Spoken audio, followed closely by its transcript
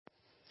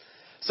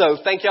So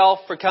thank y'all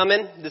for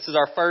coming. This is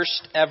our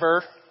first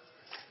ever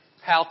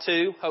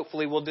how-to.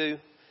 Hopefully we'll do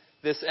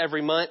this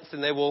every month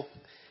and they will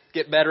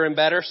get better and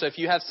better. So if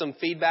you have some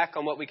feedback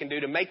on what we can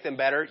do to make them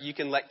better, you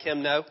can let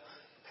Kim know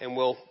and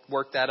we'll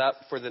work that up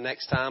for the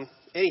next time.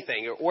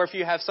 Anything. Or if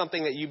you have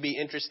something that you'd be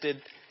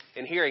interested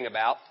in hearing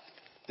about,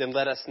 then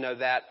let us know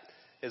that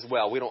as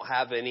well. We don't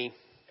have any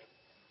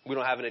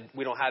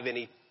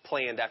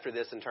planned after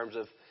this in terms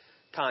of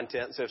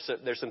content. So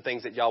if there's some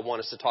things that y'all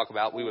want us to talk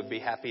about, we would be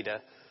happy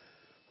to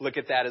look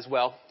at that as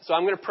well. So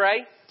I'm going to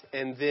pray,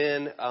 and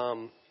then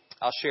I'll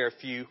share a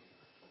few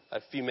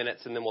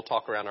minutes, and then we'll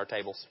talk around our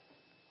tables.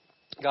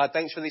 God,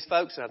 thanks for these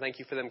folks, and I thank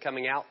you for them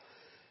coming out.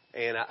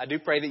 And I do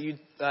pray that you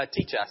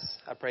teach us.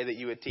 I pray that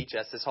you would teach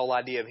us. This whole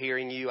idea of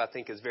hearing you, I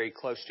think, is very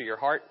close to your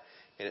heart,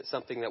 and it's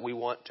something that we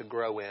want to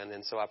grow in.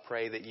 And so I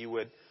pray that you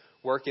would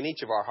work in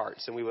each of our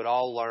hearts, and we would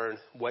all learn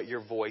what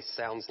your voice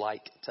sounds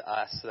like to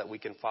us so that we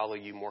can follow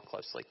you more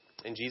closely.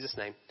 In Jesus'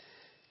 name,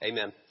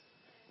 amen.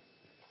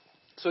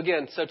 So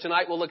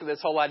tonight we'll look at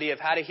this whole idea of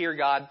how to hear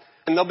God.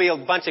 And there'll be a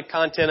bunch of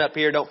content up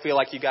here. Don't feel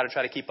like you got to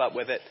try to keep up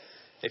with it.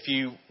 If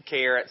you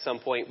care at some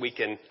point,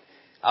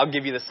 I'll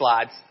give you the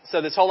slides.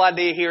 So this whole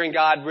idea of hearing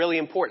God, really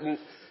important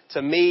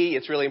to me.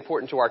 It's really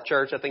important to our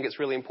church. I think it's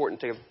really important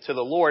to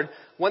the Lord.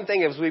 One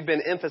thing as we've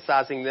been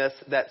emphasizing this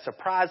that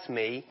surprised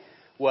me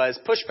was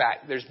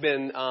pushback. There's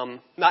been,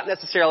 not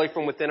necessarily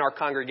from within our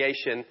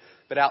congregation,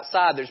 but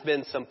outside there's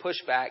been some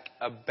pushback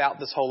about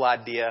this whole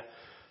idea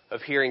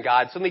of hearing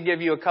God. So let me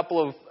give you a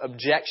couple of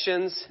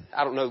objections.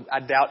 I don't know, I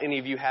doubt any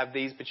of you have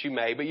these, but you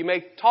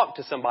may talk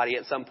to somebody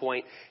at some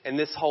point, and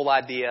this whole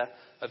idea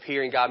of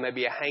hearing God may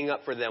be a hang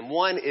up for them.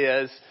 One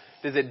is,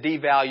 does it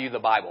devalue the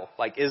Bible?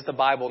 Like, is the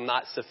Bible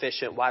not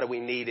sufficient? Why do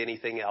we need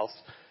anything else?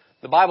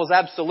 The Bible's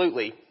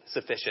absolutely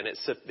sufficient.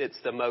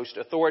 It's the most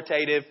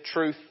authoritative,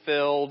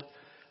 truth-filled,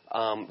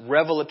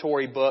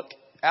 revelatory book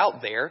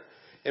out there.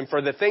 And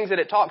for the things that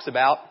it talks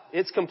about,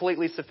 it's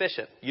completely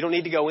sufficient. You don't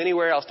need to go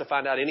anywhere else to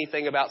find out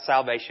anything about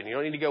salvation. You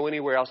don't need to go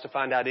anywhere else to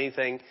find out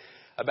anything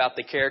about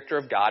the character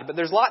of God. But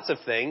there's lots of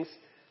things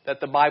that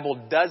the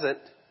Bible doesn't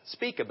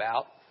speak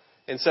about.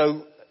 And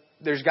so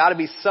there's got to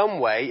be some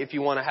way, if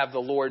you want to have the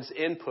Lord's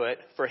input,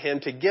 for Him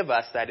to give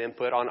us that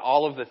input on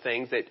all of the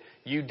things that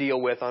you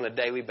deal with on a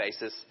daily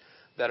basis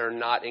that are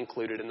not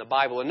included in the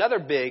Bible. Another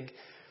big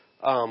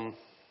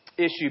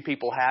issue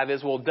people have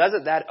is, well,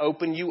 doesn't that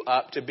open you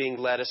up to being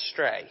led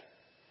astray?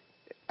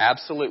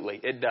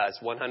 Absolutely, it does,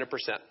 100%.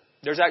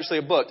 There's actually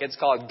a book. It's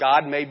called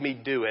God Made Me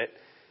Do It.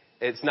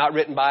 It's not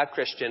written by a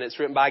Christian. It's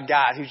written by a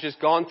guy who's just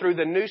gone through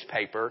the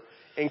newspaper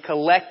and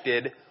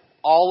collected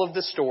all of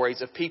the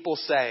stories of people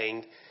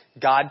saying,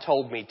 God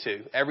told me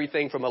to.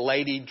 Everything from a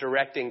lady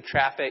directing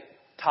traffic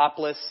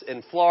topless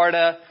in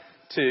Florida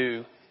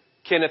to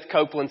Kenneth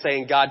Copeland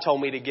saying, God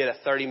told me to get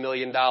a $30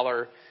 million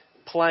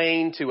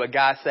plane, to a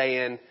guy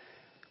saying,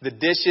 the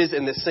dishes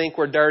in the sink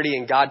were dirty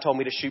and God told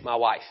me to shoot my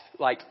wife.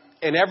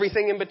 And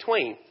everything in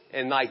between.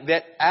 And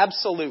that,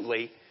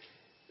 absolutely,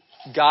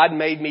 God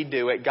made me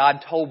do it.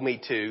 God told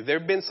me to. There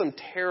have been some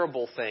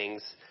terrible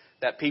things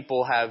that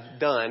people have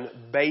done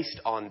based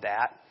on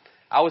that.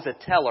 I was a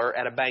teller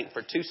at a bank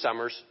for 2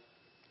 summers.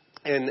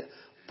 And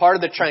part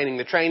of the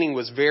training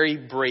was very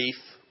brief,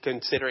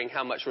 considering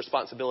how much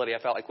responsibility I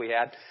felt like we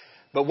had.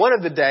 But one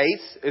of the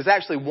days, it was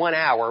actually 1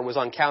 hour, was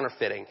on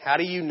counterfeiting. How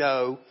do you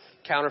know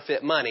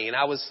counterfeit money? And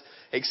I was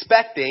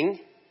expecting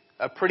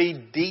a pretty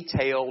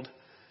detailed,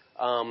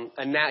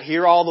 and now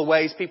here are all the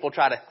ways people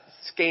try to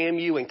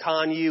scam you and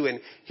con you,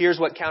 and here's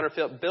what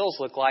counterfeit bills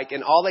look like.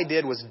 And all they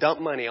did was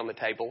dump money on the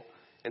table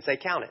and say,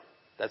 count it.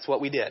 That's what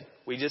we did.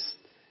 We just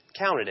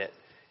counted it.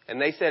 And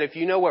they said, if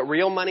you know what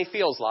real money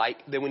feels like,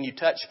 then when you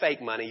touch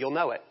fake money, you'll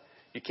know it.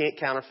 You can't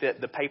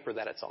counterfeit the paper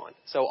that it's on.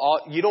 So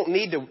you don't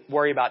need to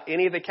worry about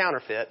any of the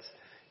counterfeits.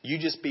 You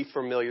just be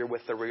familiar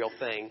with the real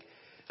thing.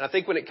 And I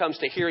think when it comes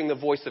to hearing the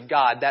voice of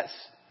God,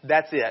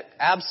 that's it.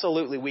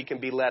 Absolutely, we can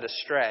be led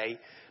astray.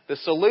 The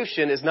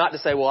solution is not to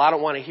say, well, I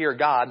don't want to hear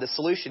God. The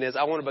solution is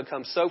I want to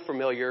become so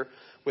familiar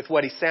with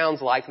what He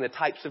sounds like and the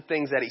types of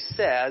things that He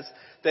says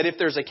that if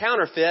there's a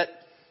counterfeit,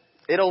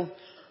 it'll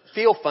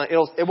feel fun.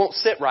 It won't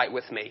sit right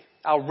with me.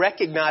 I'll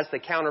recognize the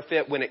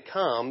counterfeit when it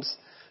comes,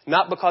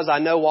 not because I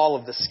know all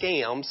of the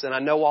scams and I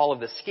know all of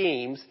the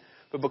schemes,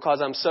 but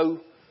because I'm so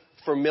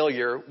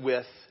familiar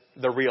with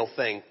the real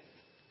thing.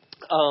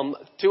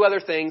 2 other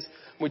things.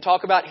 When we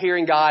talk about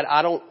hearing God,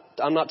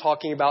 I'm not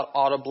talking about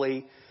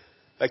audibly.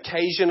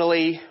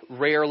 Occasionally,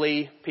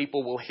 rarely,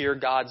 people will hear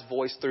God's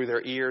voice through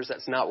their ears.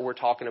 That's not what we're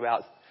talking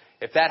about.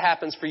 If that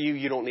happens for you,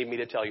 you don't need me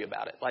to tell you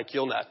about it.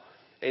 You'll know.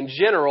 In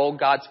general,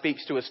 God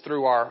speaks to us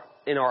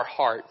in our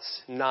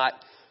hearts, not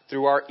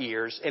through our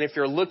ears. And if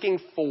you're looking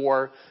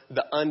for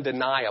the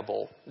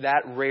undeniable,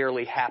 that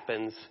rarely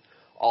happens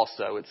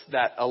also. It's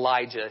that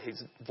Elijah,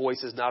 his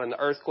voice is not in the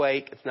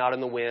earthquake, it's not in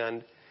the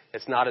wind,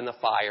 it's not in the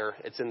fire,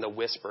 it's in the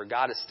whisper.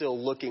 God is still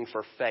looking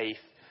for faith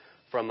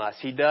from us.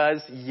 He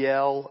does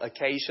yell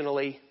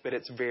occasionally, but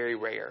it's very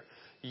rare.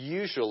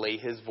 Usually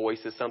his voice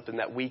is something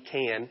that we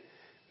can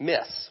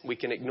miss, we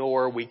can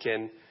ignore, we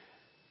can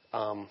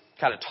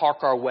kind of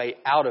talk our way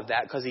out of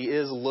that, because he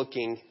is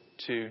looking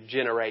to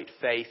generate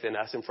faith in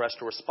us and for us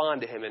to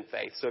respond to him in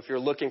faith. So if you're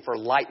looking for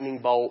lightning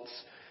bolts,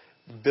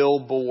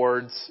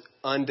 billboards,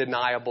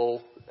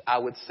 undeniable, I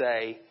would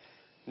say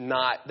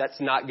that's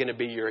not going to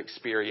be your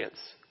experience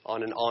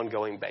on an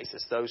ongoing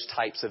basis. Those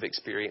types of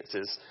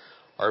experiences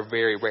are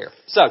very rare.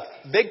 So,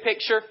 big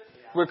picture,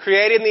 we're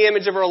created in the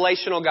image of a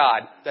relational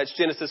God. That's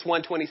Genesis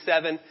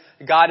 1:27.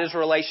 God is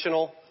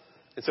relational.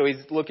 And so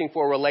he's looking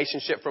for a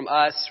relationship from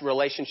us.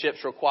 Relationships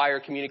require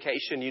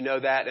communication. You know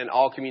that. And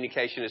all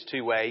communication is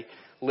two-way,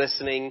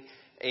 listening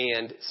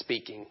and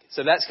speaking.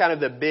 So that's kind of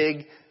the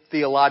big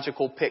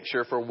theological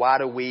picture for why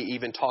do we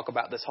even talk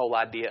about this whole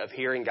idea of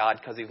hearing God,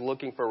 because he's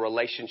looking for a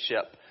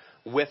relationship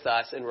with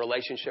us, and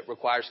relationship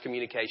requires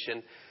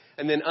communication.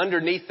 And then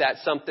underneath that,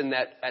 something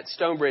that at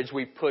StoneBridge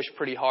we push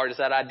pretty hard is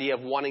that idea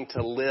of wanting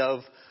to live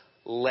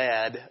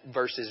led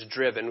versus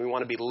driven. We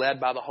want to be led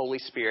by the Holy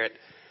Spirit.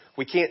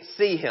 We can't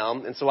see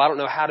him, and so I don't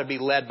know how to be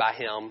led by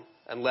him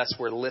unless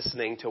we're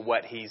listening to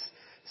what he's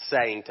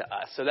saying to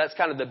us. So that's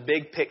kind of the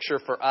big picture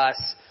for us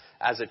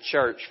as a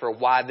church for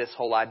why this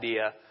whole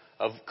idea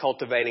of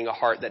cultivating a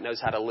heart that knows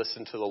how to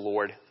listen to the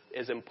Lord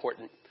is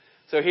important.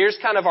 So here's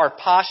kind of our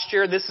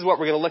posture. This is what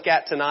we're going to look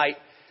at tonight.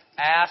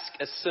 Ask,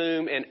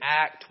 assume, and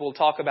act. We'll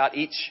talk about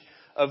each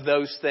of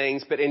those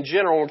things. But in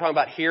general, when we're talking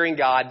about hearing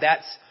God,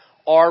 that's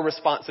our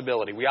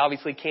responsibility. We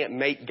obviously can't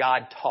make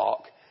God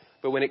talk.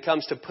 But when it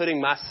comes to putting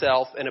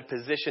myself in a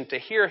position to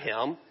hear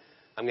him,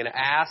 I'm going to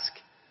ask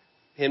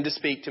him to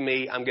speak to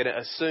me. I'm going to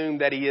assume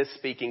that he is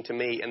speaking to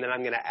me. And then I'm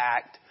going to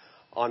act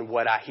on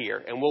what I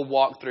hear. And we'll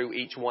walk through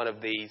each one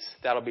of these.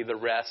 That'll be the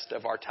rest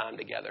of our time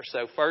together.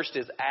 So first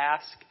is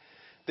ask.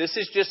 This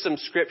is just some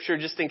scripture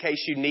just in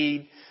case you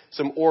need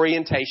some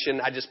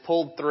orientation. I just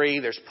pulled 3.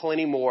 There's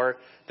plenty more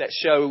that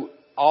show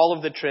all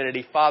of the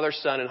Trinity, Father,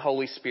 Son, and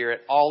Holy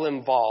Spirit, all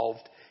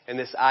involved in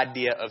this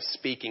idea of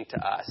speaking to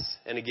us.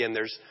 And again,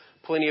 there's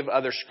plenty of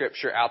other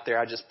scripture out there.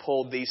 I just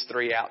pulled these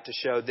 3 out to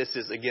show this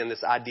is, again,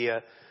 this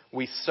idea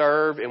we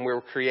serve and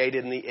we're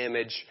created in the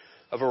image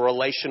of a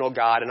relational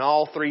God. And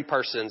all 3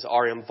 persons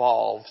are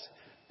involved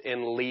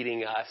in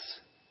leading us.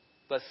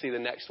 Let's see the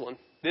next one.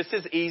 This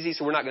is easy,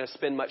 so we're not going to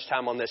spend much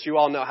time on this. You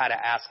all know how to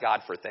ask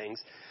God for things.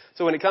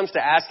 So when it comes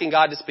to asking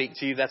God to speak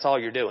to you, that's all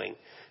you're doing.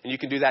 And you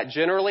can do that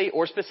generally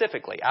or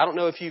specifically. I don't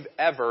know if you've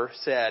ever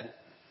said,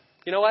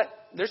 you know what?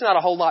 There's not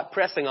a whole lot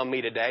pressing on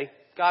me today.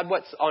 God,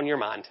 what's on your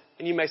mind?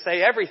 And you may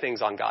say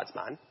everything's on God's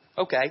mind.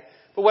 Okay.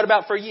 But what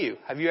about for you?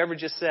 Have you ever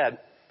just said,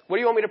 what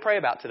do you want me to pray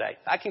about today?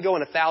 I can go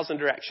in 1,000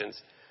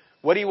 directions.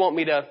 Where do you want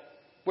me to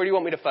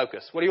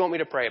focus? What do you want me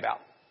to pray about?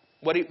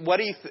 What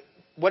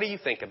do you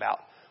think about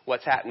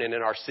what's happening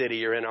in our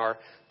city or in our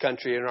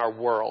country, in our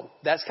world?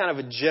 That's kind of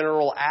a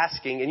general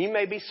asking, and you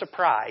may be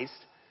surprised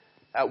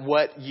at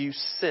what you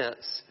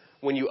sense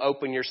when you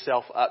open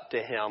yourself up to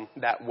him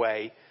that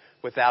way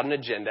without an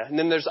agenda. And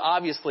then there's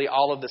obviously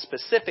all of the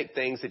specific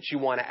things that you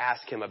want to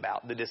ask him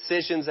about. The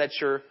decisions that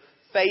you're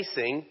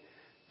facing,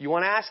 you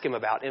want to ask him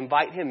about.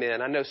 Invite him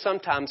in. I know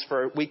sometimes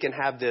we can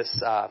have this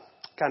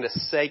kind of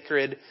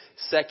sacred,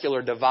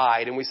 secular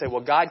divide, and we say,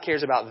 well, God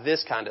cares about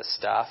this kind of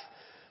stuff,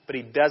 but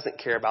he doesn't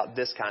care about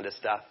this kind of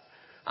stuff.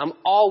 I'm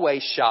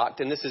always shocked,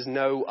 and this is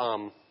not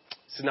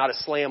a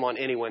slam on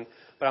anyone,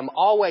 but I'm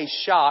always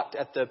shocked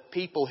at the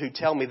people who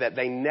tell me that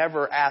they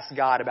never ask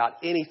God about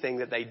anything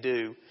that they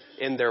do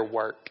in their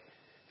work.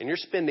 And you're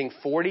spending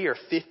 40 or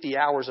 50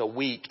 hours a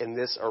week in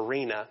this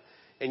arena,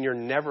 and you're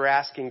never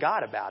asking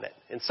God about it.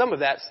 And some of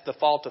that's the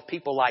fault of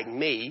people like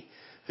me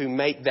who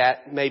make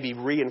that, maybe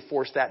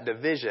reinforce that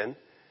division.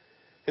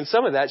 And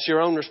some of that's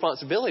your own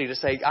responsibility to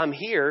say, I'm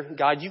here.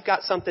 God, you've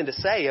got something to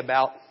say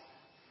about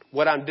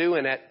what I'm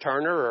doing at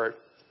Turner or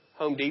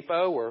Home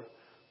Depot or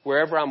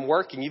wherever I'm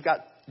working.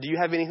 Do you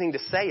have anything to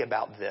say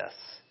about this?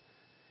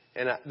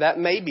 And that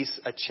may be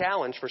a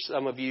challenge for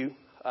some of you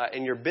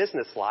in your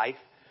business life.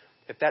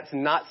 If that's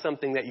not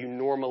something that you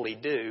normally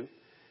do,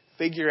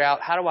 figure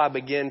out, how do I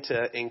begin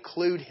to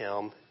include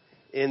him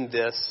in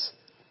this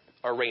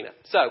arena?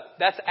 So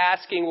that's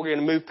asking. We're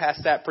going to move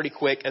past that pretty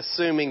quick,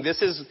 assuming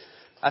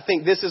I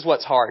think this is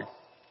what's hard.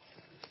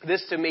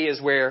 This to me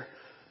is where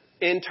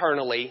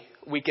internally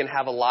we can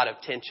have a lot of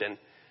tension.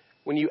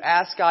 When you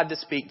ask God to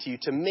speak to you,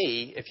 to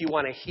me, if you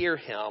want to hear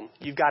him,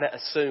 you've got to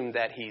assume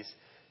that he's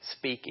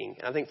speaking.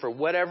 And I think for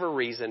whatever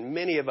reason,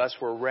 many of us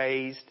were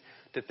raised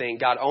to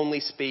think God only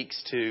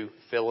speaks to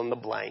fill in the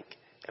blank.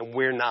 And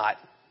we're not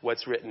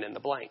what's written in the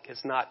blank.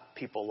 It's not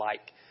people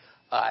like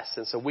us.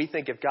 And so we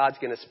think if God's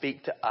going to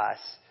speak to us,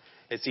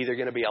 it's either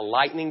going to be a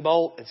lightning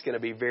bolt, it's going to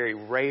be very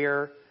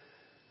rare.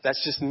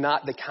 That's just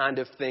not the kind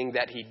of thing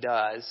that he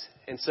does.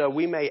 And so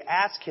we may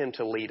ask him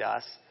to lead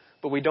us,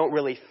 but we don't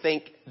really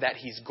think that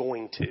he's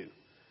going to.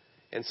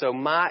 And so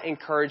my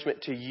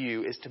encouragement to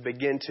you is to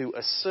begin to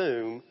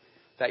assume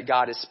that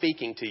God is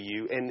speaking to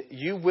you. And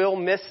you will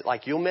miss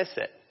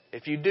it.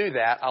 If you do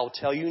that, I'll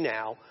tell you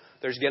now,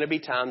 there's going to be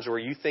times where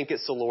you think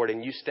it's the Lord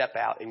and you step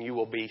out and you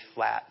will be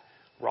flat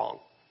wrong.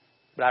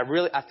 But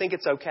I think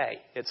it's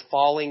okay. It's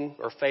falling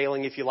or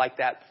failing, if you like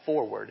that,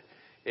 forward.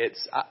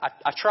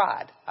 I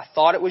tried. I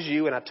thought it was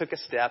you, and I took a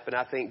step, and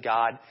I think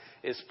God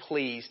is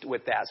pleased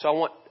with that. So I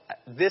want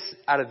this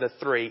out of the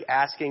three,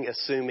 asking,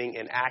 assuming,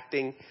 and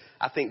acting.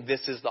 I think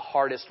this is the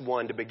hardest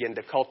one to begin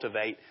to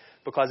cultivate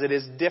because it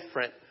is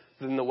different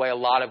than the way a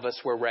lot of us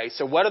were raised.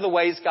 So what are the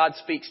ways God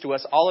speaks to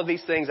us? All of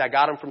these things, I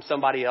got them from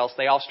somebody else.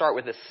 They all start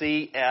with a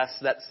C-S.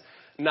 That's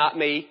not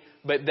me,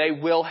 but they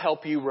will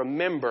help you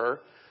remember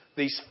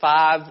these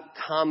 5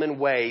 common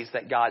ways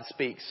that God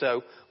speaks.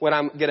 So what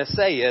I'm going to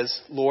say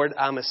is, Lord,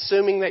 I'm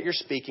assuming that you're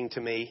speaking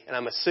to me, and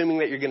I'm assuming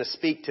that you're going to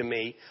speak to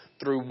me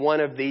through one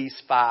of these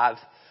 5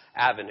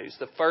 avenues.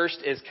 The first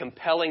is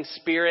compelling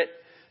spirit.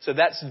 So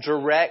that's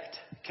direct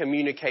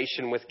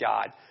communication with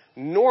God.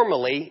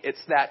 Normally,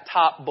 it's that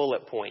top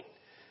bullet point.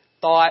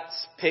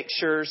 Thoughts,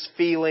 pictures,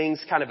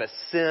 feelings, kind of a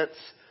sense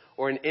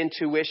or an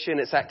intuition.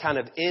 It's that kind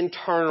of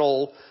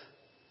internal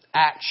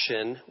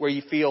action where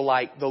you feel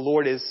like the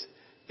Lord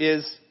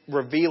is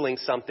revealing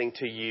something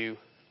to you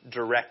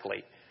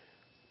directly.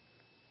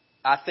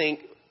 I think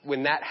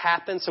when that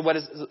happens,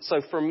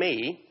 so for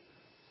me,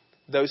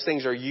 those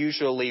things are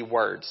usually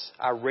words.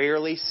 I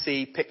rarely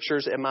see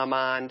pictures in my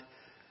mind.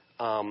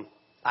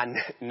 I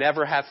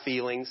never have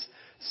feelings.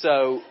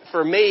 So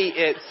for me,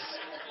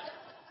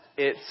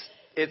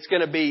 it's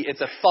going to be,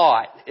 it's a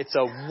thought. It's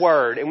a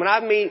word. And when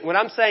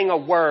I'm saying a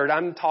word,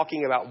 I'm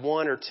talking about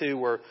 1 or 2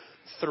 or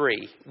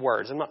 3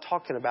 words. I'm not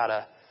talking about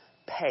a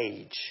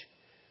page.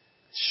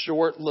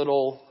 Short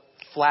little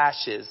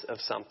flashes of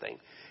something.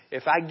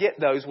 If I get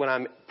those when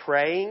I'm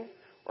praying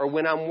or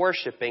when I'm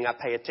worshiping, I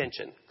pay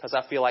attention because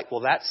I feel like,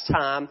 well, that's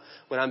time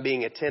when I'm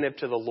being attentive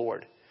to the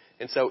Lord.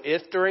 And so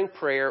if during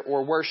prayer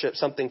or worship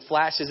something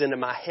flashes into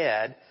my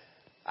head,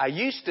 I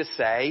used to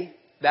say,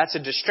 that's a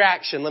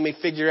distraction. Let me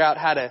figure out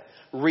how to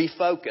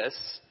refocus.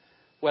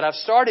 What I've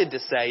started to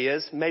say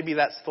is, maybe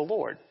that's the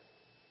Lord.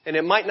 And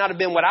it might not have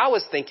been what I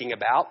was thinking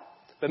about,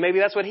 but maybe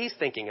that's what He's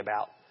thinking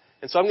about.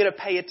 And so I'm going to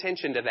pay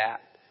attention to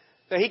that.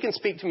 Now, He can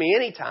speak to me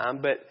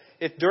anytime, but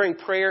if during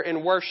prayer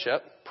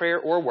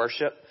or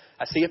worship,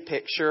 I see a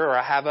picture or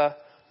I have a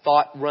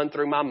thought run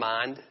through my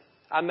mind,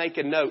 I make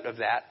a note of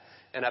that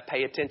and I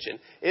pay attention.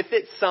 If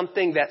it's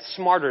something that's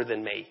smarter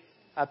than me,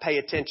 I pay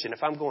attention.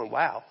 If I'm going,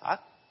 wow,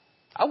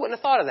 I wouldn't have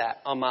thought of that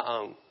on my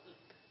own.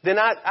 Then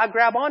I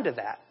grab onto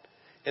that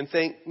and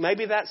think,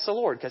 maybe that's the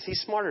Lord because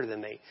He's smarter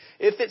than me.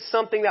 If it's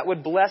something that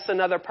would bless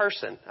another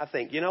person, I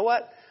think, you know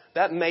what?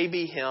 That may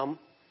be Him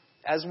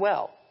as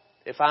well.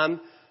 If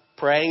I'm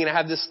praying and I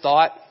have this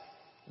thought,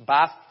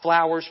 buy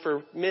flowers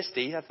for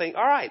Misty, I think,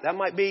 all right, that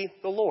might be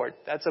the Lord.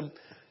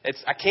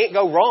 I can't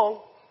go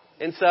wrong.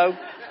 And so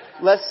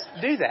let's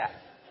do that.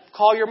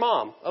 Call your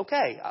mom.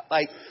 Okay.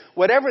 Like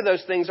whatever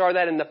those things are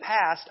that in the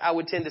past I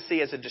would tend to see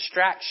as a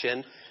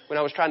distraction when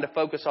I was trying to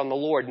focus on the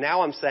Lord.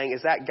 Now I'm saying,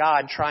 is that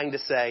God trying to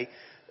say,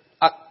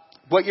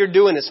 what you're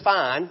doing is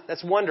fine.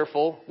 That's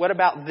wonderful. What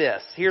about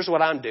this? Here's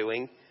what I'm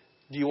doing.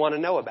 Do you want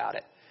to know about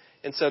it?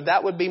 And so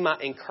that would be my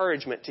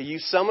encouragement to you.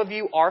 Some of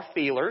you are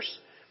feelers.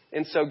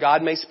 And so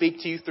God may speak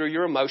to you through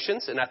your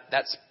emotions. And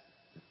that's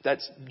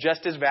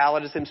just as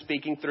valid as Him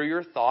speaking through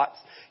your thoughts.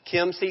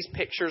 Kim sees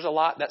pictures a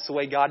lot. That's the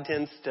way God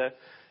tends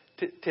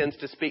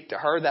to speak to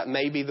her. That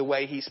may be the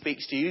way He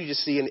speaks to you. You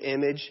just see an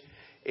image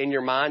in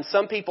your mind.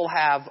 Some people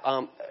have,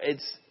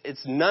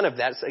 it's none of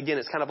that. Again,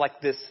 it's kind of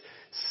like this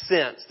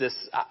sense,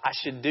 I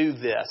should do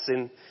this.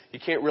 And you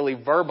can't really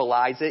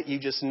verbalize it. You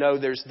just know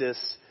there's this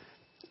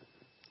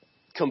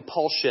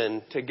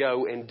compulsion to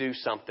go and do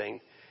something.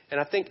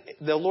 And I think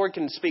the Lord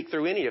can speak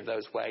through any of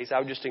those ways. I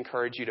would just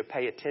encourage you to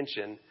pay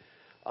attention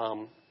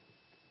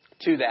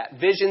to that.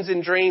 Visions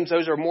and dreams,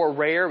 those are more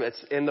rare.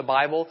 It's in the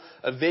Bible.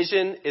 A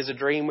vision is a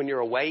dream when you're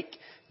awake.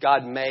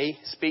 God may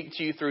speak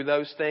to you through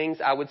those things.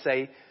 I would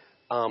say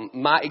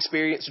my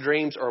experience,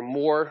 dreams are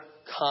more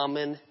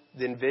common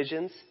than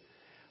visions.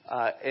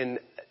 And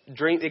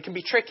it can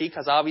be tricky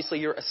because obviously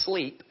you're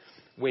asleep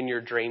when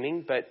you're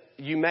dreaming, but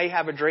you may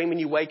have a dream and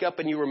you wake up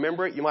and you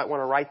remember it. You might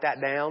want to write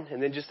that down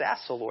and then just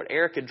ask the Lord.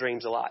 Erica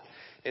dreams a lot.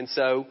 And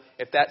so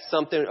if that's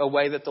a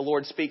way that the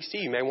Lord speaks to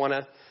you, you may want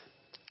to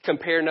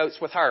compare notes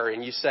with her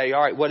and you say,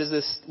 all right, what is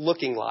this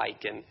looking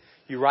like? And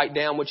you write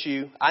down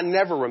I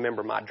never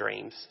remember my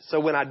dreams. So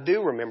when I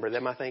do remember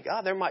them, I think,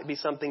 there might be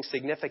something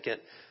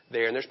significant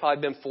there. And there's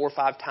probably been 4 or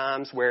 5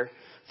 times where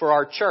for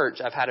our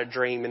church, I've had a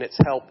dream and it's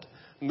helped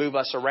move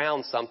us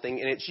around something.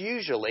 And it's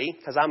usually,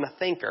 because I'm a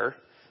thinker,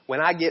 when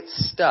I get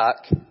stuck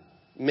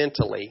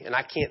mentally and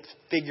I can't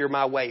figure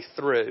my way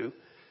through,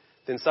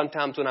 then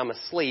sometimes when I'm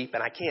asleep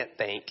and I can't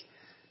think,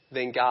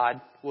 then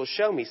God will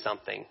show me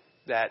something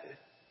that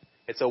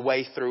it's a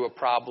way through a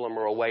problem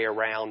or a way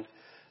around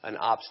an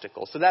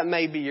obstacle. So that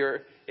may be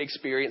your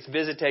experience.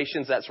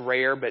 Visitations, that's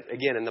rare, but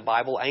again, in the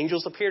Bible,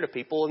 angels appear to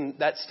people and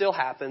that still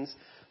happens.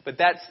 But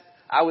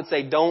I would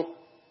say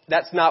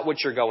that's not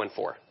what you're going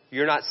for.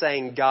 You're not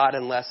saying God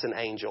unless an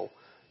angel.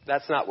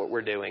 That's not what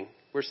we're doing.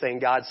 We're saying,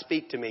 God,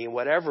 speak to me in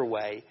whatever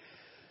way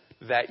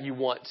that you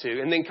want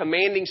to. And then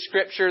commanding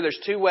Scripture, there's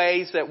 2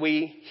 ways that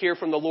we hear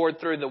from the Lord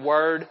through the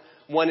Word.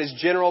 One is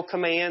general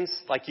commands,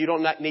 like you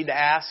don't need to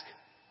ask,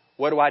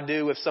 What do I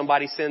do if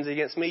somebody sins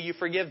against me? You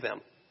forgive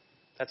them.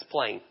 That's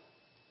plain.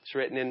 It's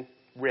written in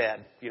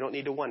red. You don't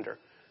need to wonder.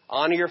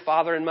 Honor your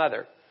father and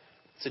mother.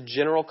 It's a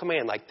general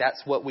command. Like,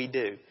 that's what we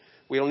do.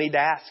 We don't need to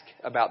ask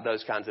about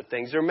those kinds of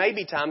things. There may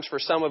be times for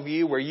some of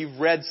you where you've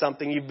read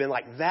something, you've been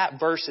like, that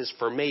verse is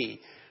for me,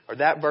 or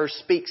that verse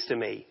speaks to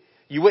me.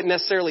 You wouldn't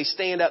necessarily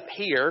stand up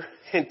here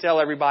and tell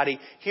everybody,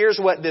 here's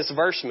what this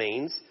verse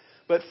means.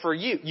 But for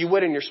you, you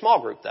would in your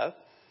small group, though.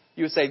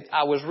 You would say,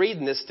 I was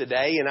reading this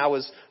today, and I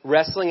was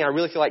wrestling, and I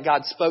really feel like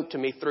God spoke to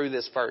me through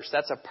this verse.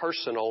 That's a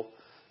personal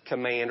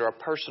command or a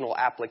personal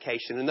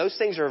application. And those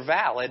things are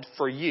valid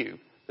for you.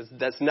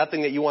 That's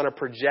nothing that you want to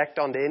project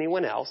onto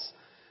anyone else,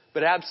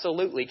 but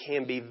absolutely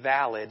can be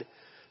valid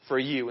for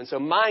you. And so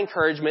my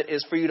encouragement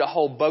is for you to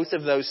hold both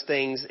of those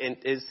things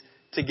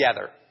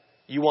together.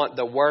 You want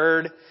the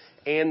Word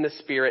and the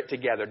Spirit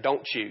together.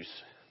 Don't choose.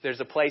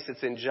 There's a place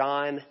that's in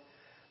John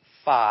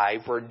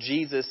 5 where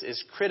Jesus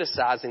is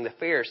criticizing the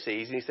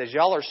Pharisees. And he says,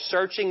 y'all are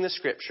searching the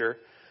Scripture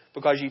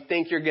because you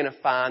think you're going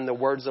to find the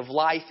words of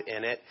life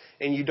in it,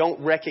 and you don't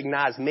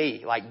recognize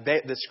me. Like,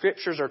 the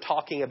Scriptures are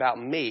talking about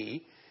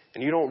me,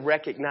 and you don't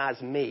recognize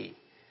me.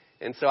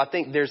 And so I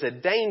think there's a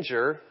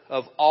danger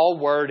of all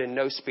word and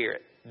no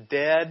spirit.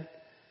 Dead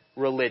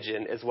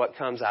religion is what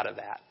comes out of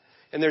that.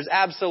 And there's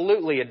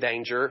absolutely a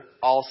danger,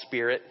 all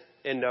spirit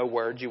and no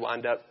word. You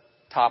wind up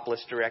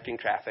topless directing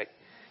traffic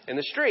in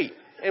the street.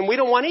 And we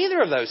don't want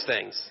either of those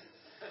things.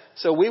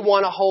 So we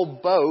want to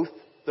hold both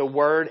the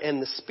Word and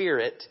the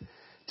Spirit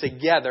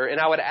together. And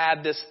I would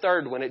add this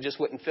third one. It just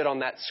wouldn't fit on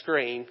that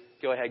screen.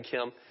 Go ahead,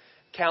 Kim.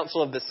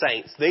 Council of the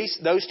Saints.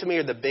 Those to me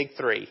are the big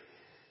three.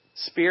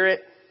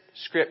 Spirit,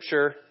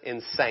 Scripture,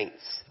 and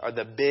Saints are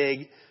the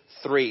big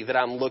three that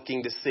I'm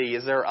looking to see.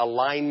 Is there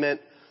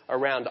alignment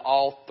around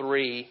all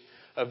three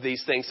of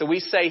these things? So we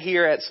say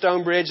here at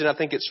StoneBridge, and I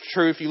think it's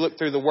true if you look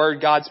through the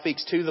Word, God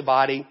speaks to the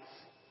body,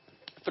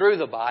 through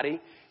the body.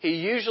 He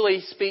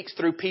usually speaks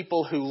through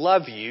people who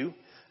love you.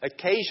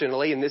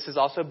 Occasionally, and this is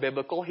also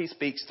biblical, he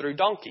speaks through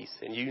donkeys.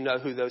 And you know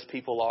who those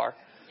people are.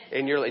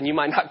 And you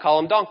might not call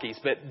them donkeys,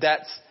 but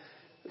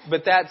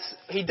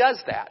he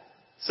does that.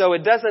 So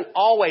it doesn't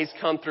always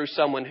come through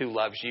someone who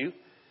loves you,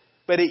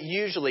 but it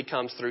usually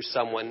comes through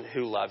someone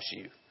who loves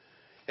you.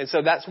 And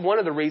so that's one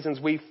of the reasons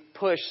we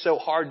push so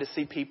hard to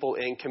see people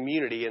in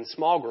community and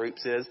small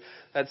groups is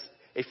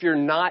if you're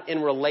not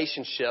in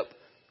relationship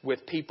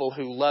with people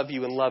who love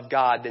you and love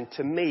God, then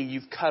to me,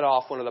 you've cut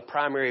off one of the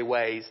primary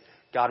ways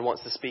God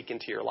wants to speak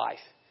into your life.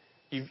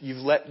 You've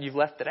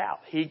left it out.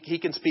 He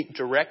can speak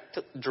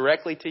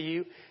directly to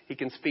you. He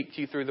can speak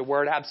to you through the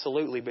Word,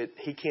 absolutely, but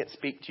He can't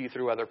speak to you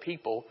through other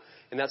people.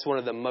 And that's one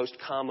of the most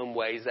common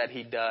ways that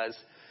He does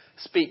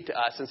speak to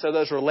us. And so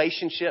those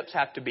relationships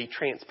have to be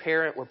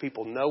transparent, where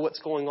people know what's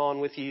going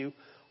on with you,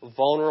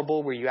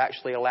 vulnerable, where you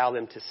actually allow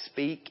them to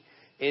speak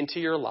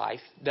into your life.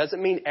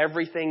 Doesn't mean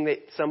everything that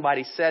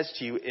somebody says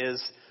to you is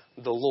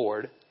the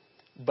Lord,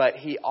 but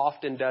He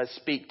often does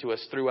speak to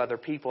us through other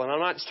people. And I'm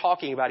not just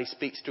talking about He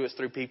speaks to us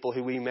through people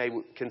who we may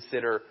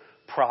consider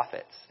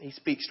prophets. He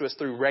speaks to us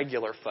through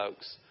regular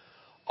folks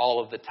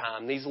all of the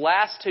time. These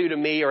last two to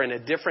me are in a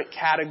different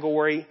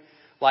category.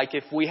 Like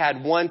if we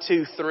had 1,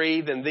 2,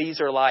 3, then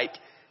these are like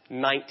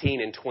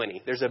 19 and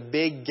 20. There's a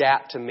big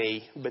gap to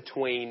me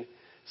between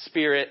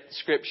Spirit,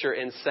 Scripture,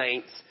 and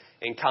Saints,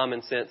 and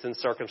common sense and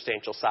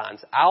circumstantial signs.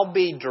 I'll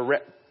be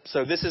direct.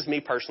 So this is me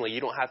personally. You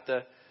don't have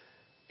to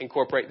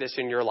incorporate this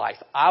in your life.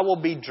 I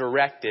will be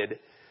directed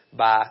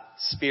by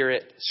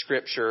Spirit,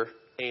 Scripture,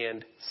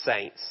 and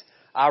Saints.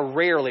 I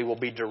rarely will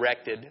be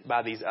directed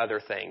by these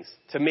other things.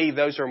 To me,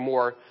 those are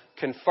more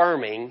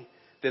confirming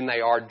than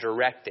they are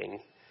directing.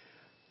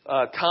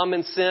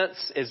 Common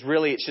sense is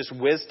really, it's just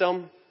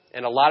wisdom.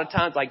 And a lot of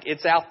times, like,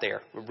 it's out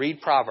there. Read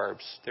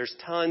Proverbs. There's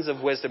tons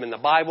of wisdom in the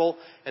Bible,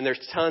 and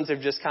there's tons of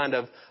just kind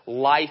of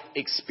life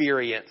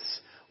experience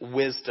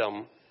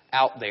wisdom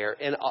out there.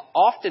 And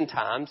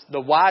oftentimes,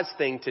 the wise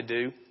thing to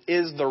do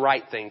is the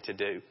right thing to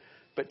do.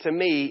 But to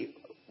me,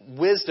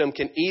 wisdom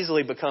can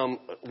easily become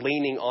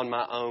leaning on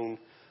my own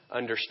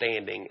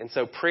understanding. And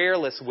so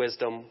prayerless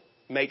wisdom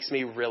makes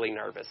me really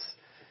nervous.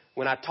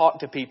 When I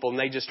talk to people and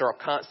they just are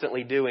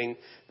constantly doing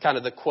kind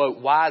of the quote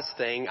wise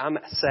thing, I'm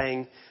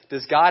saying,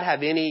 does God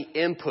have any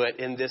input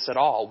in this at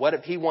all? What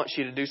if He wants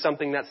you to do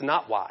something that's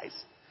not wise?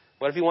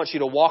 What if He wants you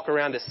to walk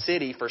around a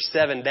city for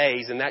 7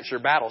 days and that's your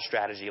battle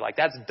strategy? Like,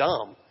 that's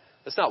dumb.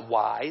 That's not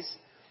wise.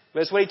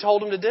 But it's what He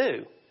told him to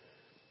do.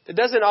 It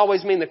doesn't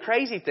always mean the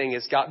crazy thing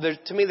is God.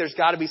 To me, there's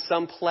got to be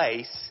some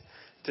place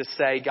to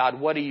say, God,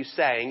 what are you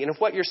saying? And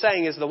if what you're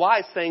saying is the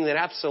wise thing, then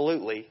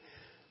absolutely,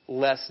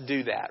 let's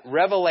do that.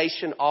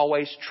 Revelation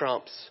always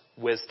trumps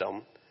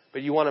wisdom,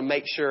 but you want to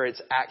make sure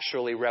it's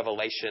actually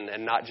revelation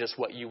and not just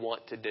what you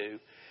want to do.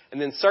 And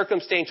then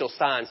circumstantial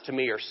signs to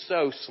me are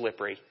so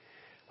slippery.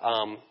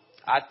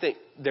 I think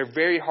they're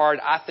very hard.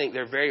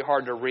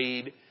 To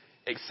read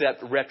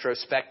except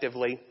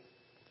retrospectively.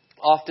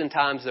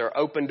 Oftentimes there are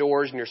open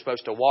doors and you're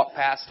supposed to walk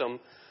past them.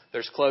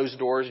 There's closed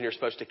doors and you're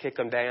supposed to kick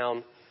them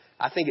down.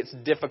 I think it's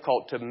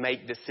difficult to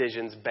make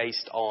decisions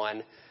based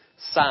on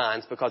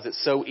signs because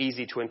it's so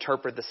easy to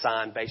interpret the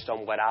sign based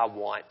on what I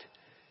want.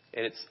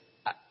 And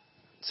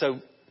so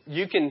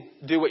you can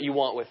do what you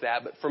want with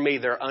that, but for me,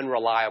 they're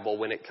unreliable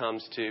when it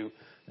comes to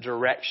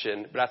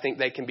direction. But I think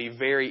they can be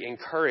very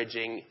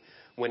encouraging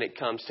when it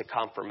comes to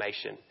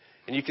confirmation.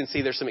 And you can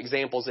see there's some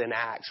examples in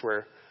Acts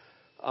where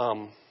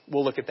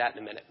we'll look at that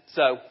in a minute.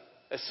 So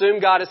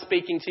assume God is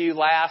speaking to you.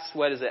 Last,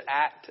 what is it?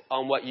 Act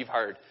on what you've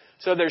heard.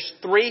 So there's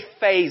 3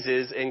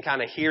 phases in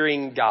kind of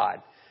hearing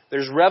God.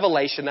 There's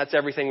revelation. That's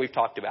everything we've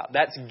talked about.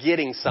 That's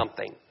getting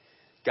something.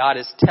 God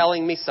is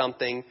telling me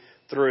something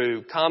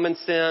through common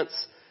sense,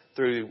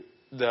 through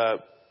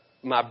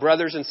my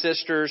brothers and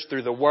sisters,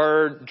 through the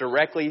Word,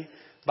 directly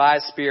by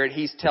His Spirit.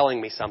 He's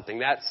telling me something.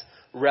 That's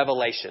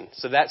revelation.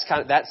 So that's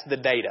the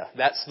data.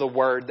 That's the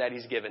Word that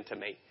He's given to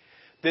me.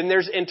 Then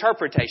there's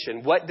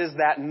interpretation. What does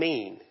that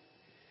mean?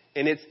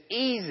 And it's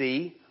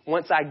easy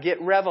once I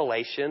get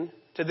revelation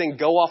to then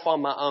go off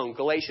on my own.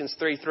 Galatians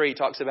 3:3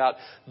 talks about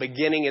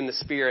beginning in the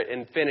Spirit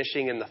and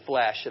finishing in the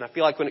flesh. And I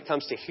feel like when it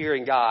comes to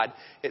hearing God,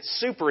 it's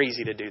super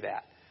easy to do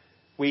that.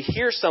 We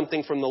hear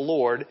something from the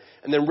Lord,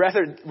 and then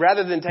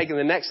rather than taking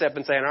the next step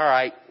and saying, all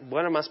right,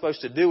 what am I supposed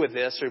to do with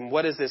this? And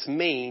what does this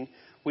mean?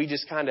 We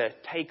just kind of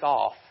take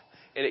off.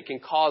 And it can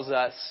cause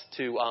us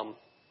to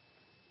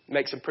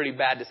make some pretty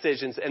bad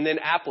decisions. And then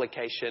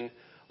application.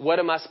 What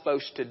am I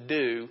supposed to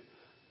do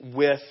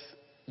with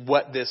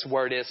what this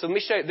word is? So let me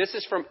show you. This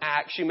is from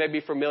Acts. You may be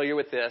familiar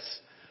with this.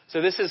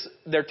 So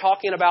they're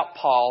talking about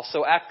Paul.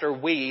 So after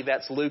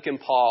that's Luke and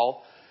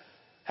Paul,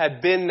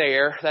 had been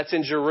there, that's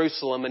in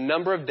Jerusalem, a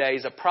number of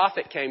days, a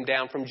prophet came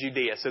down from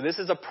Judea. So this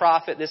is a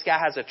prophet. This guy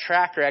has a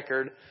track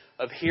record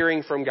of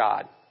hearing from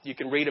God. You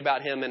can read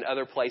about him in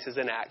other places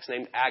in Acts,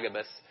 named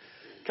Agabus.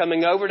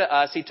 Coming over to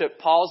us, he took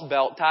Paul's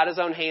belt, tied his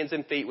own hands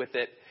and feet with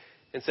it,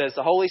 and says,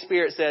 the Holy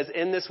Spirit says,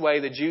 in this way,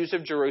 the Jews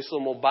of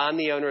Jerusalem will bind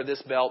the owner of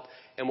this belt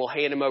and will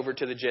hand him over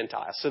to the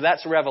Gentiles. So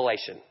that's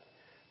revelation.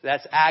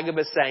 That's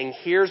Agabus saying,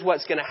 here's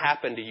what's going to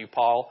happen to you,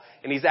 Paul.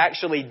 And he's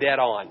actually dead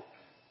on.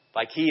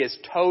 Like he is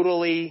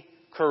totally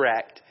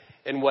correct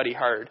in what he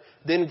heard.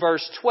 Then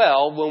verse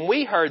 12, when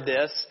we heard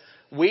this,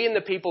 we and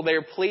the people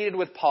there pleaded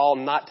with Paul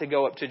not to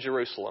go up to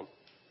Jerusalem.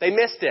 They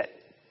missed it.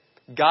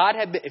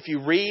 If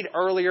you read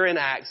earlier in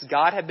Acts,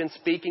 God had been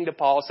speaking to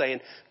Paul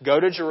saying, go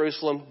to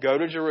Jerusalem, go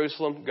to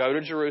Jerusalem, go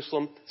to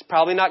Jerusalem. It's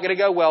probably not going to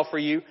go well for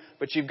you,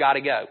 but you've got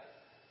to go.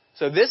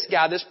 So this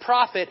guy, this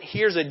prophet,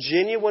 hears a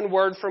genuine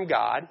word from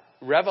God,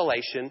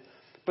 revelation,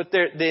 but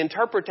the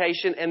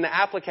interpretation and the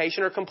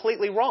application are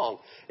completely wrong.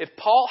 If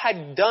Paul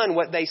had done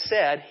what they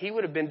said, he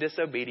would have been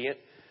disobedient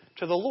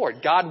to the Lord.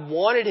 God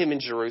wanted him in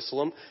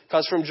Jerusalem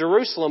because from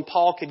Jerusalem,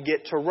 Paul could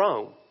get to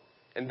Rome.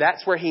 And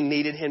that's where he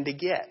needed him to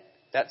get.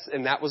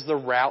 That was the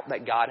route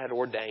that God had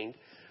ordained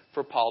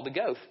for Paul to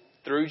go,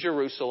 through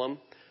Jerusalem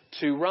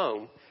to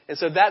Rome. And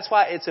so that's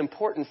why it's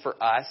important for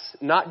us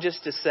not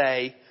just to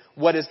say,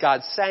 what is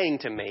God saying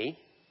to me?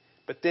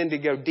 But then to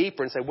go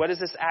deeper and say, what does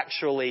this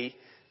actually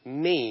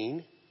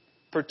mean?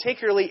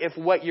 Particularly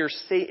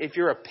if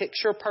you're a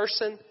picture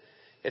person,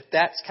 if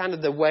that's kind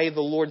of the way the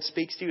Lord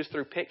speaks to you is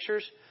through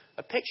pictures,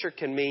 a picture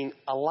can mean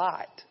a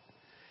lot.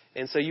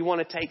 And so you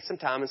want to take some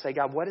time and say,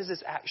 God, what does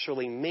this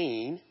actually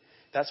mean?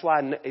 That's why,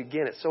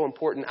 again, it's so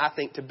important, I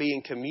think, to be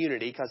in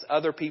community because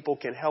other people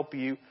can help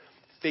you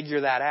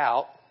figure that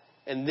out.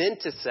 And then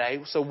to say,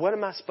 so what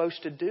am I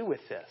supposed to do with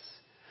this?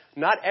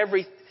 They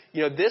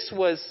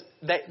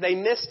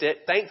missed it.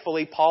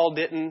 Thankfully, Paul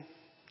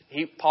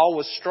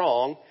was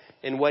strong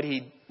in what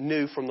he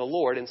knew from the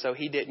Lord. And so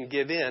he didn't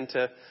give in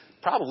to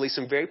probably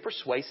some very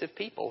persuasive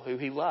people who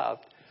he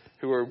loved,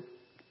 who were,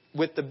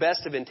 with the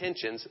best of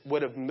intentions,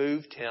 would have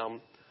moved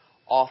him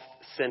off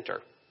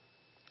center.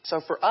 So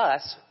for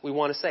us, we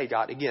want to say,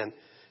 God, again,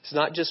 it's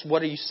not just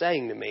what are you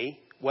saying to me?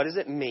 What does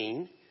it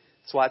mean?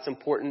 That's why it's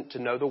important to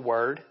know the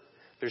Word.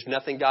 There's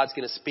nothing God's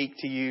going to speak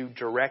to you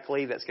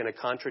directly that's going to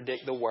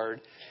contradict the Word.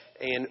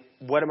 And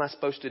what am I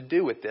supposed to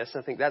do with this?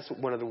 And I think that's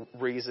one of the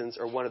reasons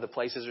or one of the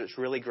places where it's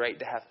really great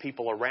to have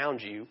people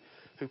around you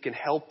who can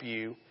help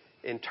you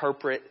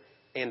interpret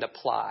and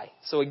apply.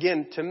 So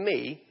again, to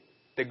me,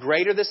 the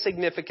greater the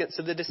significance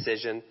of the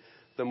decision,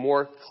 the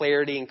more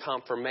clarity and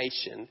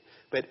confirmation.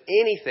 But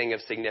anything of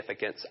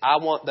significance, I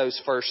want those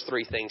first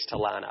 3 things to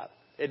line up.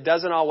 It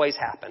doesn't always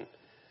happen,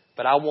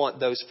 but I want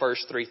those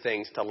first 3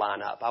 things to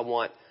line up. I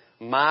want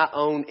my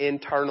own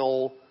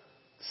internal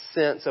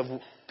sense of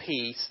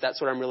peace. That's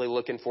what I'm really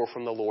looking for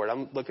from the Lord.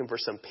 I'm looking for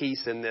some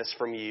peace in this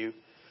from you.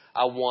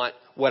 I want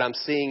what I'm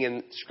seeing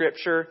in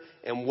Scripture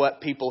and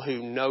what people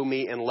who know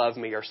me and love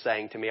me are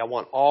saying to me. I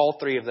want all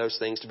 3 of those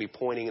things to be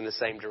pointing in the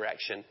same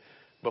direction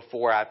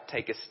before I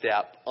take a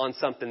step on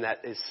something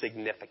that is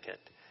significant.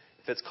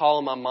 If it's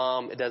calling my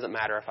mom, it doesn't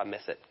matter if I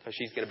miss it because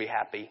she's going to be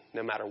happy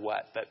no matter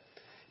what. But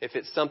if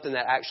it's something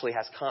that actually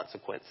has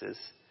consequences,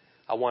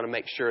 I want to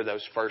make sure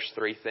those first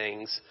 3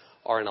 things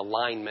are in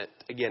alignment.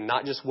 Again,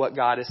 not just what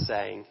God is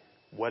saying,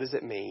 what does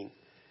it mean,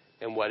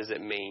 and what does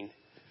it mean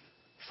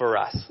for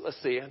us? Let's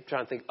see, I'm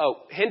trying to think.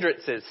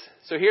 Hindrances.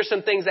 So here's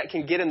some things that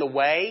can get in the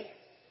way,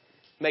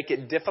 make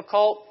it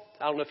difficult.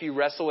 I don't know if you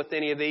wrestle with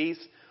any of these.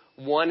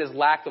 One is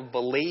lack of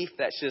belief.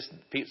 That's just,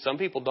 some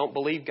people don't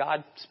believe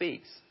God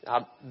speaks.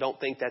 I don't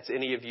think that's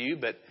any of you,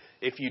 but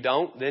if you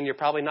don't, then you're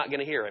probably not going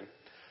to hear Him.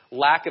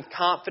 Lack of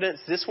confidence.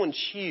 This one's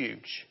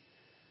huge.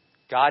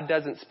 God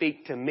doesn't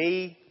speak to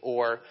me,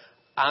 or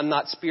I'm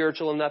not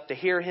spiritual enough to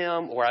hear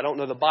Him, or I don't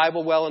know the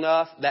Bible well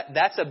enough.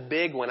 That's a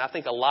big one. I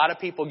think a lot of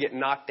people get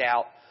knocked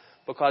out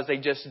because they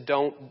just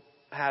don't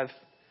have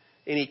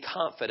any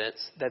confidence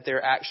that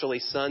they're actually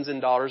sons and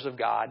daughters of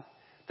God,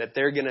 that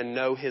they're going to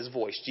know His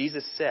voice.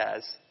 Jesus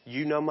says,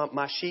 you know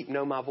my sheep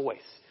know my voice.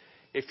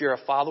 If you're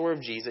a follower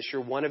of Jesus,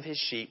 you're one of His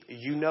sheep,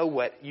 you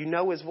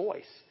know His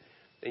voice.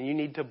 And you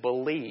need to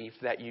believe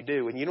that you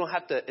do. And you don't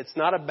have to, it's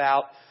not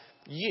about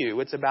you,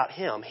 it's about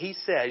Him. He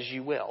says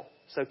you will.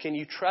 So can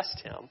you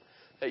trust Him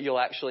that you'll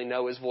actually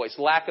know His voice?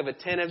 Lack of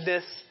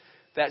attentiveness,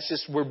 that's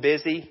just we're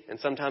busy and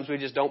sometimes we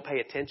just don't pay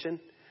attention.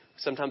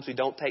 Sometimes we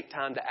don't take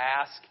time to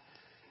ask.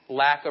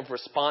 Lack of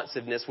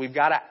responsiveness. We've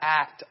got to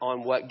act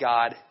on what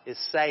God is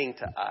saying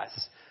to us.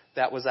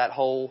 That was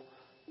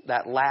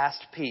that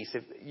last piece.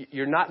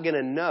 You're not going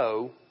to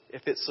know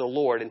if it's the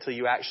Lord until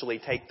you actually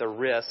take the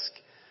risk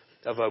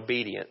of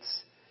obedience.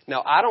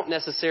 Now, I don't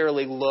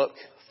necessarily look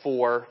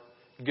for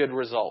good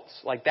results.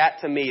 Like that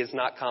to me is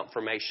not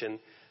confirmation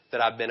that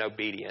I've been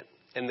obedient.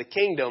 In the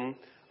kingdom,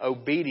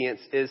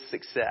 obedience is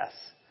success.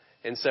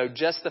 And so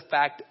just the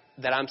fact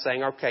that I'm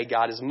saying, okay,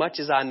 God, as much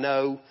as I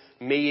know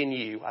me and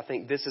you, I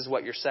think this is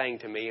what you're saying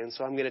to me, and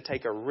so I'm going to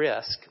take a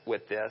risk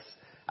with this.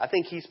 I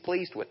think He's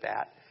pleased with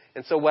that.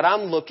 And so what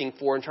I'm looking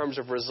for in terms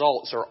of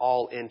results are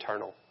all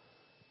internal.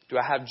 Do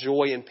I have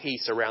joy and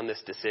peace around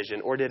this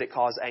decision, or did it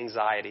cause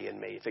anxiety in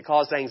me? If it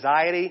caused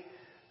anxiety,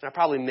 then I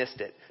probably missed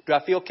it. Do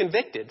I feel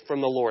convicted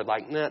from the Lord?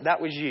 Like, nah,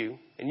 that was you,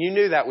 and you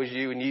knew that was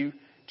you, and you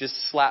just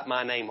slapped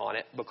my name on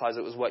it because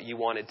it was what you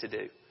wanted to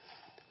do.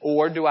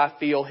 Or do I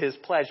feel His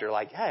pleasure?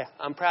 Like, hey,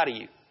 I'm proud of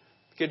you.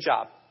 Good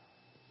job.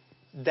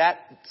 That's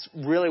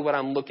really what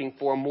I'm looking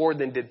for more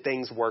than did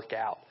things work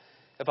out.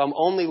 If I'm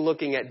only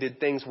looking at did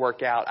things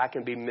work out, I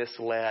can be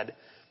misled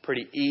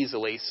pretty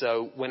easily.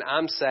 So when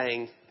I'm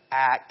saying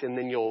act and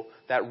then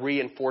that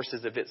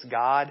reinforces if it's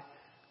God,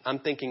 I'm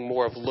thinking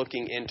more of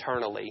looking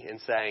internally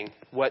and saying,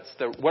 what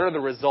are the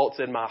results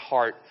in my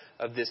heart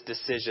of this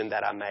decision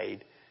that I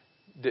made?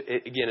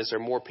 Again, is there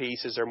more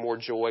peace? Is there more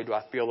joy? Do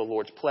I feel the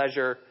Lord's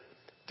pleasure?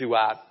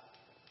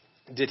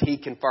 Did He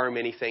confirm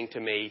anything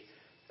to me?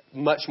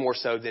 Much more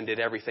so than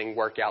did everything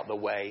work out the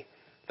way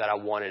that I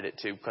wanted it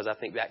to, because I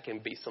think that can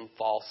be some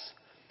false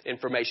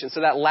information.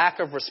 So that lack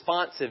of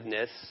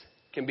responsiveness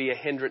can be a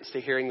hindrance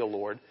to hearing the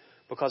Lord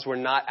because we're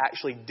not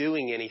actually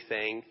doing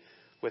anything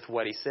with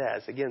what He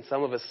says. Again,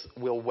 some of us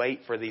will wait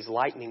for these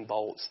lightning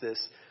bolts,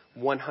 this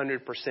 100%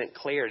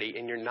 clarity,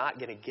 and you're not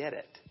going to get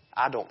it,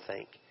 I don't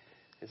think.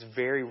 It's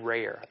very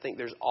rare. I think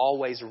there's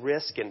always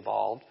risk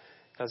involved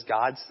because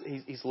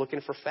He's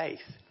looking for faith.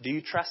 Do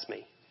you trust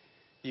me?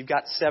 You've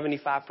got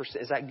 75%.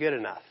 Is that good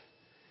enough?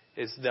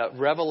 Is the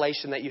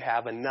revelation that you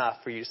have enough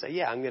for you to say,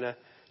 yeah, I'm going to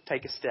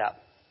take a step?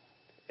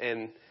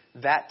 And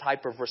that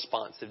type of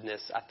responsiveness,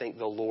 I think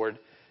the Lord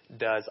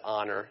does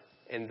honor.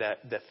 And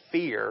the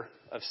fear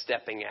of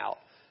stepping out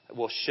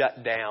will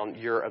shut down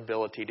your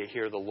ability to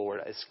hear the Lord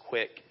as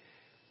quick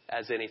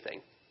as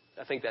anything.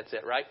 I think that's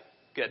it, right?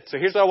 Good. So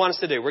here's what I want us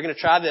to do. We're going to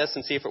try this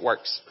and see if it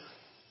works.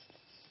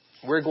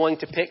 We're going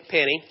to pick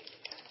Penny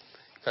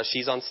because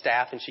she's on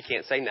staff and she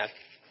can't say no.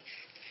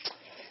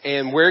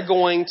 And we're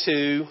going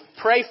to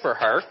pray for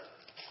her.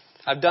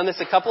 I've done this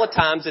a couple of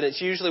times, and it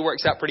usually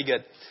works out pretty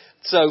good.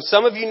 So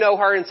some of you know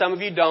her and some of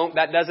you don't.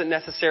 That doesn't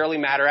necessarily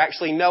matter.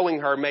 Actually, knowing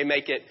her may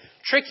make it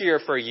trickier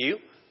for you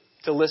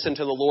to listen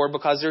to the Lord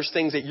because there's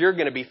things that you're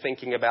going to be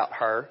thinking about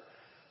her.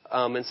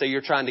 And so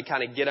you're trying to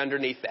kind of get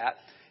underneath that.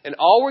 And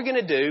all we're going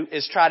to do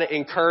is try to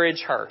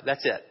encourage her.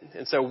 That's it.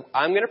 And so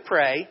I'm going to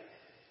pray,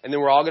 and then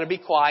we're all going to be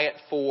quiet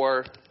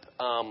for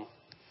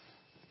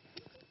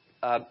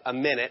a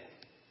minute.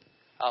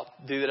 I'll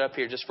do that up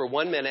here just for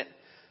 1 minute.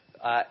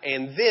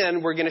 And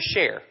then we're going to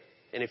share.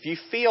 And if you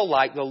feel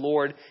like the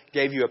Lord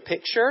gave you a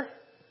picture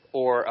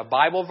or a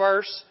Bible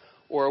verse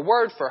or a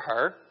word for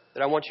her,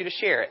 then I want you to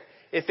share it.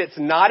 If it's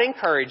not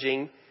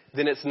encouraging,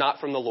 then it's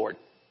not from the Lord.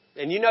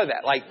 And you know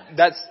that. Like,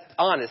 that's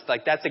honest.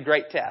 Like, that's a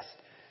great test.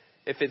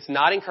 If it's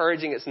not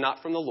encouraging, it's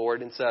not from the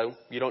Lord. And so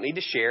you don't need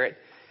to share it.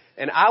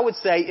 And I would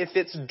say if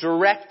it's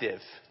directive,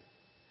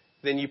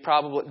 then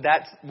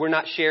we're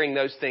not sharing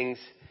those things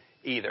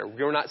either.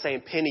 We're not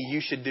saying, Penny,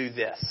 you should do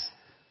this.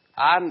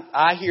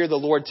 I hear the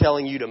Lord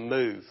telling you to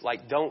move.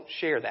 Like, don't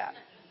share that.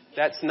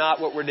 That's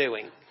not what we're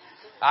doing.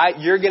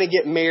 You're going to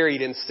get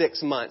married in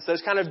 6 months.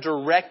 Those kind of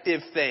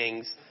directive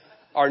things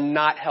are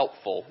not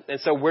helpful. And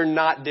so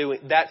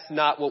that's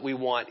not what we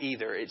want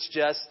either. It's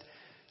just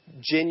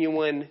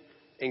genuine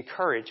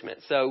encouragement.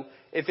 So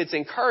if it's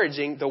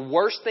encouraging, the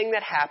worst thing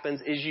that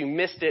happens is you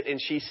missed it and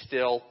she's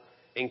still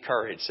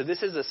encouraged. So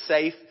this is a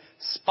safe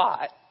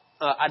spot.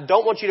 I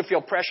don't want you to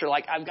feel pressure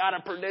like I've got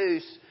to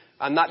produce.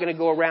 I'm not going to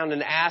go around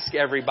and ask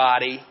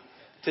everybody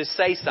to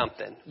say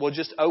something. We'll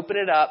just open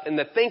it up. And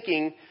the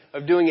thinking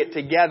of doing it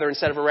together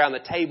instead of around the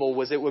table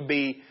was it would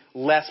be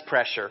less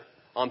pressure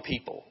on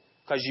people.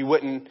 Because you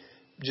wouldn't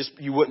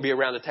be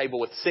around the table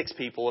with 6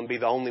 people and be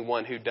the only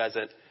one who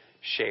doesn't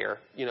share.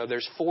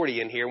 There's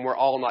 40 in here and we're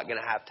all not going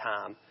to have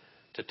time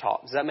to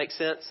talk. Does that make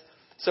sense?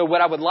 So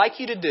what I would like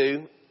you to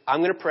do,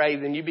 I'm going to pray,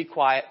 then you be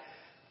quiet.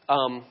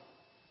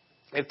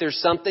 If there's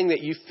something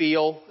that you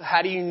feel,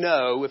 how do you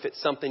know if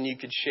it's something you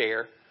could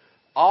share?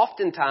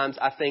 Oftentimes,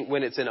 I think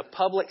when it's in a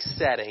public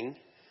setting,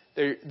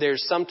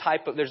 there's some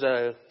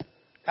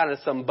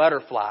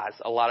butterflies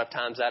a lot of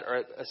times that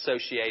are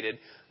associated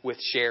with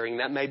sharing.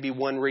 That may be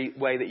one way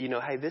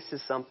that hey, this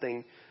is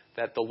something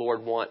that the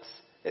Lord wants.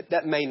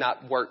 That may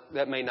not work.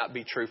 That may not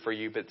be true for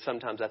you, but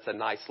sometimes that's a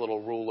nice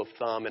little rule of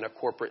thumb in a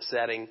corporate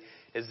setting.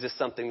 Is this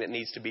something that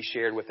needs to be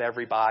shared with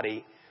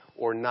everybody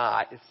or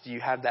not? Do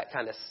you have that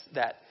kind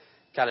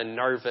of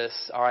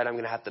nervous, all right, I'm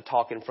going to have to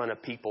talk in front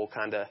of people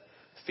kind of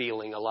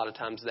feeling? A lot of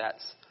times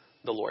that's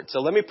the Lord. So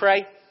let me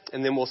pray,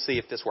 and then we'll see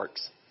if this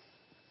works.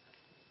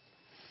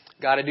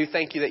 God, I do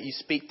thank you that you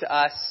speak to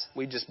us.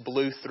 We just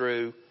blew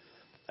through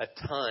a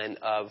ton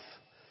of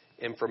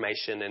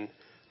information, and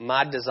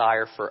my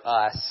desire for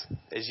us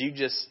is you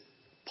just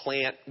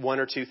plant 1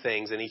 or 2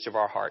 things in each of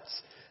our hearts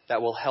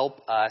that will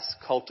help us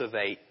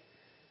cultivate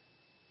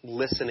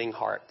listening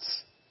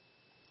hearts.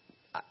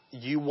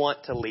 You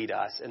want to lead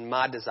us, and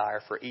my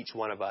desire for each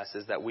one of us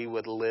is that we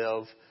would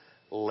live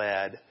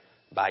led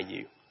by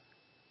you,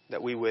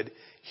 that we would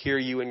hear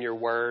you in your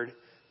word,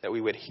 that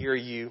we would hear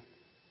you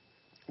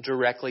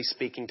directly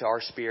speaking to our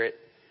spirit.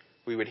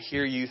 We would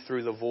hear you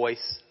through the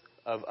voice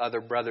of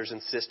other brothers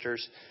and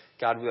sisters.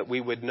 God, that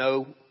we would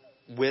know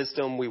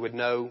wisdom, we would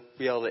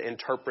be able to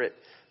interpret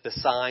the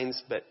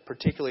signs, but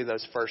particularly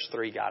those first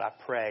 3, God, I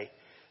pray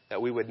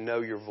that we would know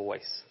your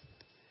voice.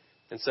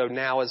 And so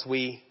now as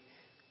we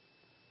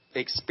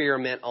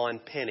experiment on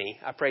Penny,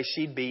 I pray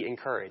she'd be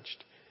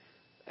encouraged.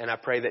 And I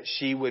pray that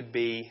she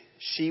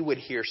would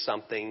hear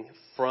something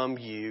from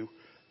you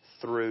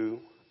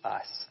through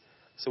us.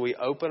 So we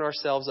open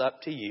ourselves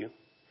up to you,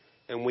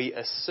 and we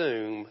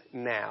assume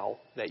now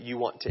that you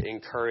want to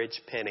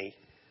encourage Penny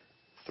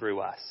through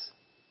us.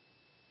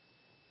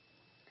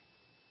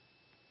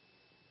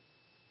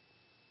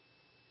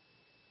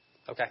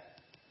 Okay.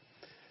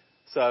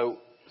 So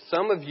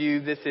some of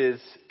you, this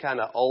is kind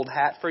of old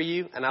hat for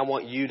you, and I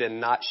want you to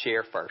not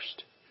share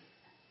first.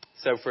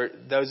 So for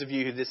those of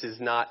you who this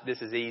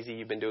is easy,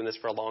 you've been doing this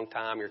for a long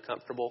time, you're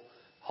comfortable,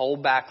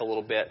 hold back a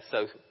little bit.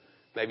 So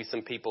maybe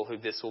some people who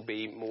this will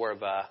be more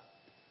of a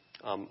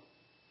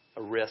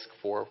risk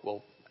for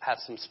will have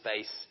some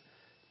space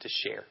to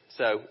share.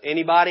 So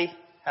anybody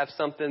have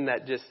something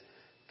that just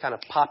kind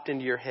of popped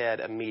into your head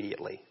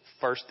immediately?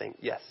 First thing,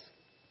 yes.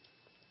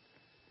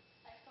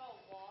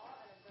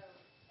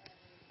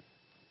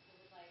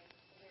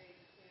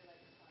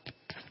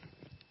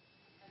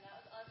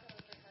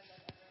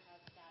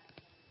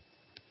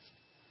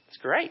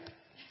 Great.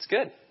 It's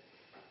good.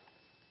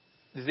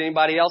 Does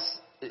anybody else?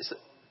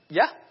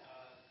 Yeah.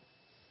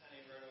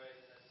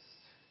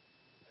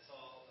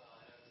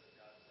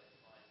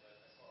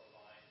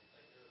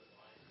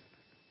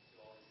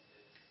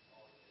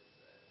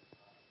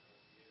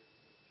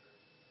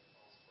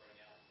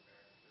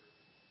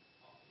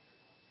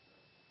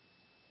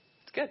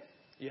 It's good.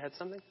 You had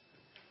something?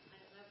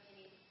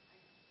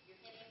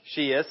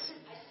 She is. I just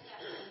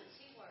got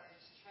 2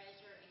 words,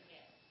 treasure and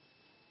gift.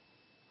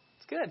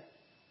 It's good.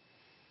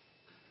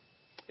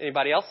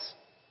 Anybody else?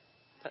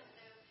 I don't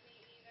know me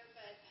either,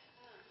 but I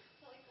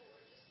feel like the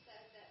Lord just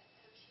said that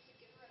she's a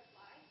giver of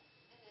life,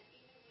 and that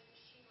even when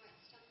she might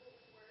stumble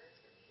with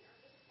words or be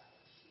nervous about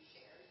what she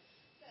shared,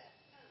 that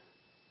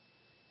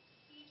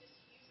He just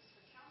uses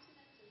her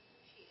countenance and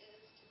who she is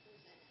to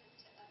present Him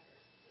to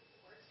others. That the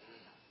words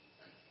don't have to be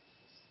perfect.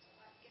 She's just a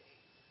life-giving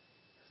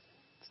person.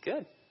 It's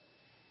good.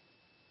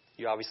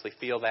 You obviously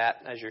feel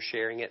that as you're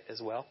sharing it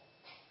as well.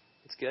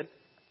 It's good.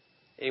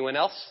 Anyone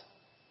else?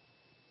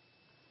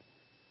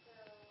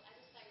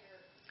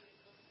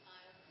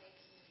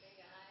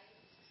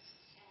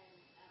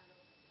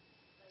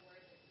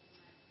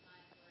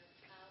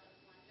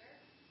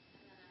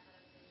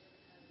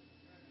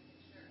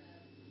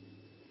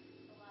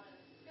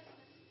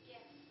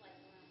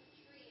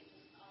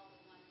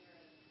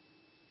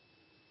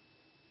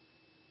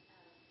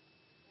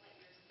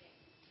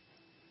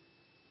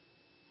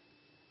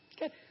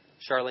 Good.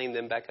 Charlene,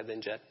 then Becca,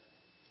 then Jed.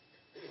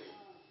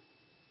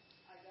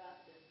 I got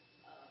the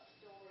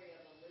story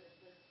of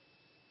Elizabeth,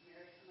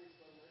 Mary coming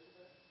to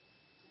Elizabeth,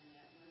 and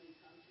that women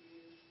come to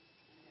you,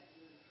 and that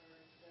you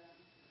encourage them,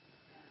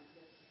 and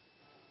this,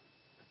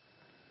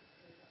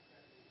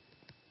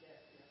 that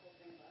the whole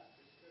thing about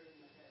the spirit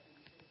and that the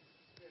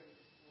spirit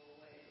would just blow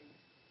away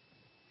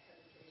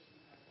hesitation.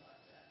 I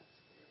thought that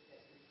spirit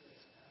that you're good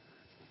at that.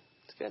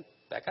 It's good.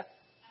 Becca?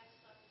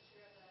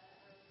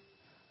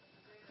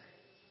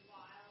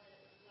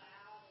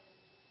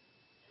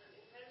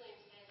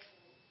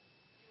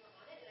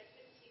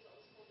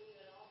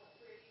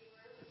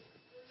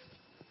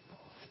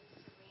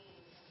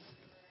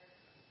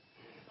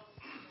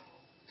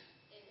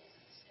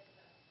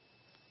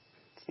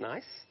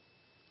 nice.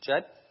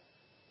 Judd?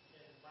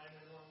 And mine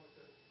went along with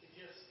the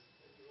gifts,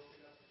 that you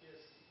opened up the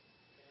gifts,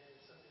 and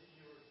something that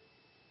you were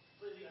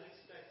completely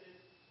unexpected,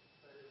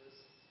 but it was,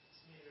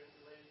 to me,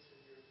 related to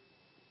your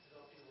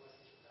developing a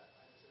relationship with that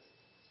finances.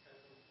 It's kind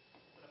of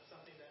open up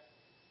something that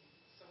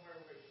somewhere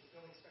where you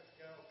don't expect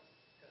to go,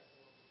 kind of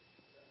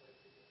that way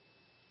for you.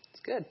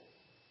 It's good.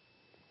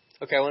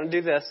 Okay, I want to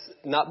do this,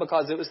 not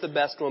because it was the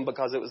best one,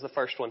 because it was the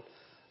first one.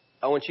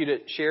 I want you to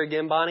share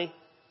again, Bonnie.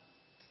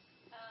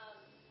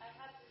 I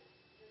had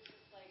this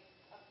like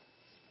a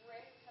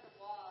brick kind of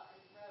wall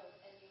and rope,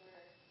 and you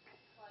were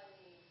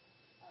climbing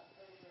up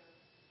over.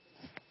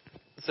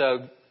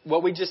 So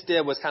what we just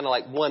did was kind of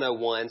like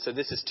 101, so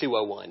this is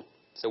 201.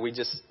 So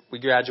we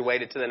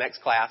graduated to the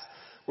next class.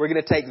 We're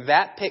going to take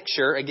that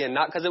picture, again,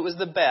 not because it was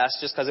the best,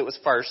 just because it was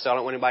first, so I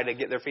don't want anybody to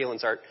get their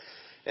feelings hurt.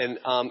 And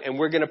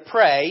we're going to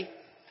pray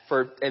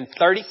in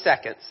 30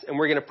 seconds, and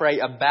we're going to pray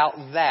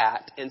about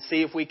that and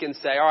see if we can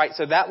say, all right,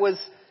 so that was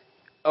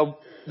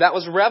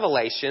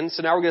revelation.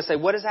 So now we're going to say,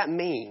 what does that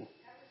mean?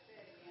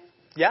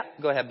 Yeah,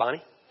 go ahead,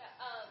 Bonnie.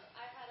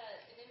 I had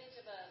an image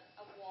of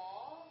a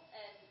wall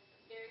and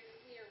very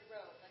clear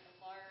rope, like a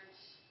large,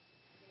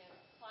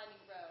 climbing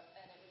rope,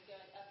 and it was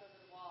going up over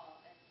the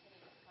wall, and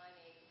Penny was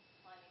climbing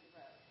the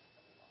rope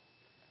over the wall.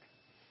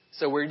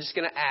 So we're just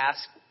going to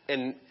ask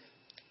in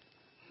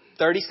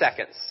 30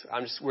 seconds.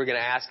 We're going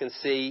to ask and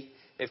see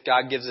if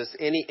God gives us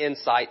any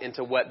insight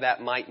into what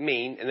that might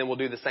mean, and then we'll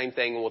do the same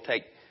thing, and we'll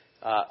take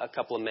a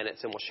couple of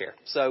minutes and we'll share.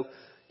 So,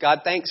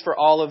 God, thanks for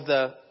all of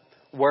the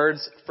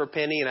words for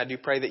Penny, and I do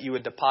pray that you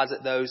would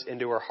deposit those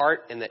into her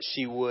heart and that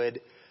she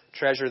would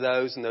treasure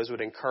those and those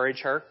would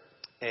encourage her.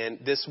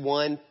 And this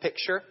one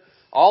picture,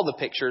 all the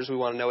pictures, we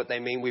want to know what they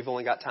mean. We've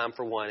only got time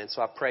for one. And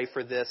so I pray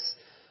for this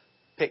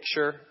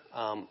picture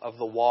of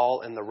the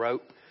wall and the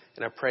rope.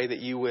 And I pray that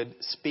you would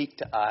speak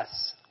to us.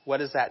 What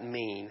does that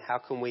mean?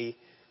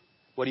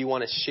 What do you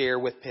want to share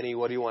with Penny?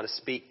 What do you want to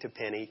speak to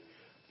Penny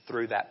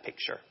through that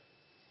picture?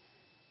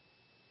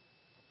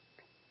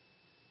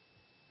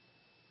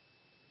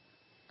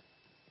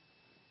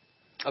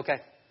 Okay.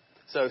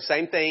 So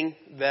same thing.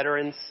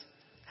 Veterans,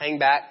 hang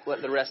back.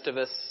 Let the rest of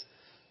us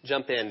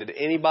jump in. Did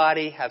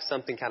anybody have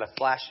something kind of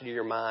flash into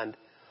your mind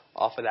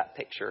off of that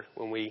picture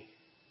when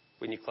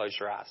you close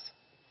your eyes?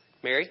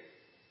 Mary?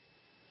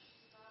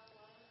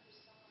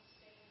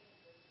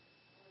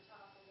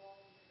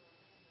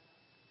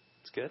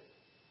 It's good.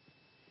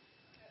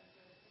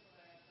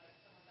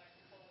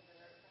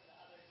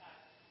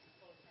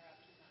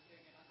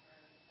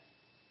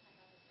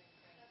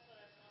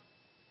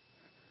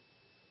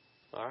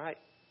 All right.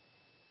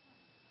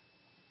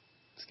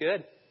 It's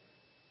good.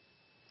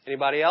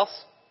 Anybody else?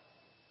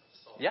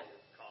 Yeah.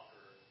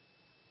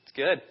 It's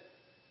good.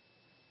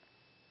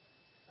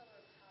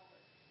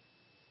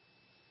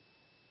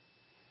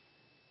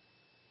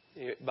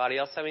 Anybody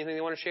else have anything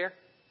they want to share?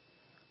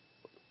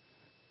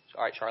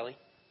 All right, Charlie.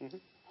 Mm-hmm.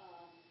 Trust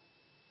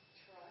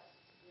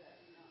that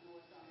you don't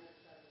know what's on the other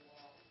side of the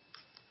wall.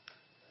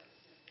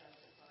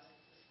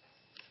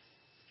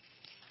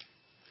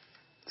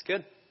 It's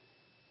good.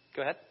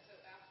 Go ahead. So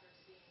after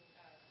seeing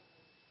someone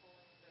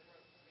pulling the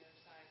rope from the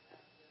other side,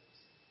 after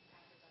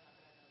I'm not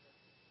going to know the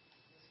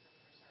scripture,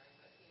 sorry,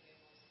 but being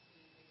able to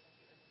see makes them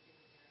feel like you're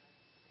there and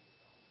see the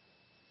film.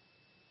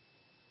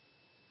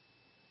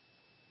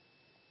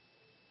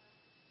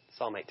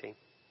 Psalm 18.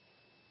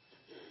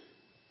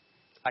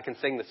 I can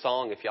sing the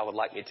song if y'all would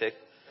like me to.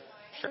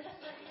 Sure.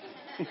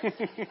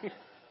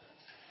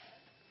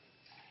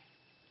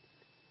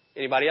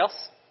 Anybody else?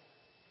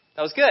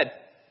 That was good.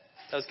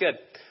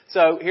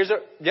 So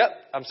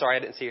I'm sorry, I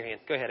didn't see your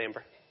hand. Go ahead, Amber.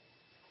 At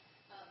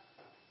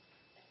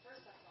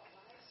first I thought,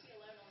 why is she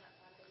alone on that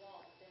side of the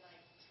wall? But then I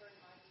turned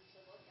my view to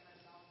look and I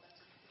saw a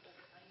bunch of people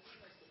behind you,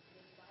 or some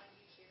kids behind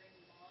you cheering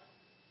you on,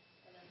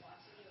 and then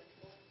watching you and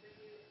pulling for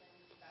you, and then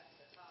when you got to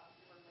the top,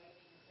 you were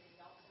waving and saying,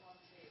 y'all come on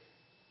too.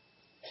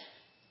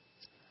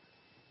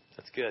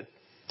 That's good.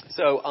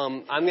 So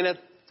I'm going to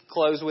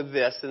close with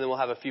this, and then we'll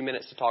have a few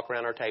minutes to talk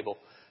around our table.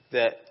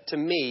 That, to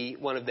me,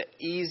 one of the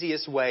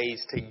easiest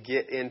ways to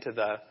get into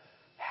the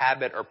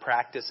habit or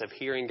practice of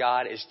hearing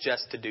God is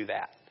just to do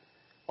that.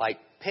 Like,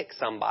 pick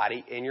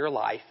somebody in your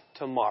life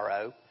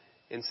tomorrow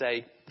and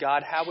say,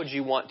 God, how would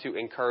you want to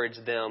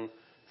encourage them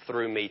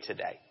through me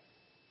today?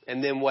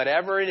 And then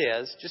whatever it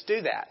is, just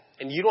do that.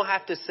 And you don't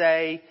have to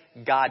say,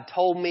 God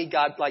told me,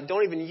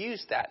 don't even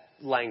use that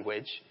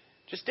language.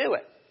 Just do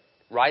it.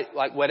 Right?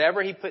 Like,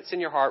 whatever He puts in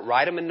your heart,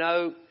 write Him a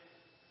note.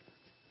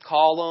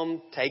 Call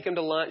them, take them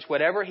to lunch,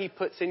 whatever He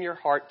puts in your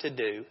heart to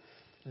do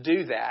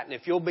that. And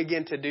if you'll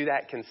begin to do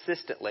that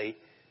consistently,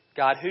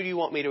 God, who do you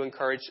want me to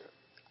encourage?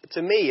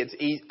 To me,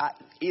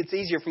 it's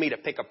easier for me to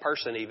pick a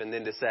person even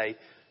than to say,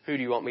 who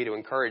do you want me to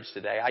encourage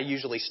today? I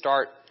usually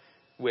start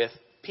with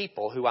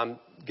people who I'm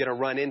going to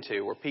run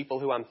into or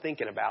people who I'm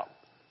thinking about.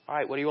 All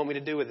right, what do you want me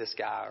to do with this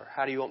guy? Or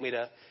how do you want me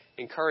to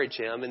encourage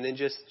him? And then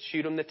just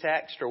shoot him the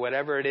text or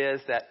whatever it is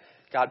that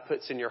God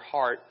puts in your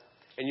heart.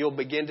 And you'll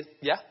begin to,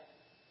 yeah?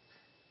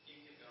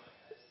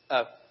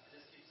 I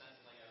just keep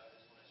sensing I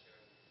just want to share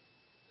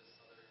this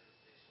other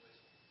invitation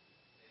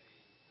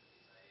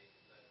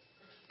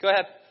Go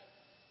ahead.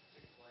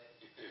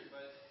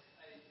 But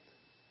I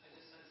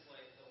just sense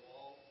like the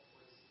wall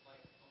was like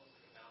almost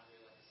like a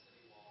boundary, like a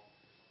city wall or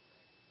something,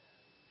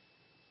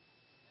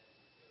 and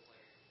it was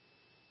like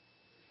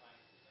we're trying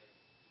to like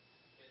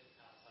get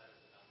outside of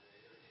the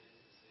boundary or get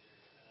into the city.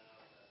 I don't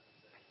know if that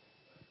means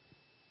anything,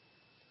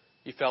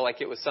 but You felt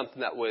like it was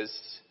something that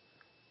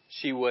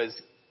she was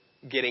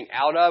getting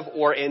out of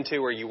or into,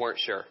 or you weren't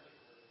sure?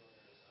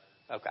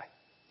 Okay,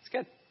 that's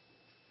good.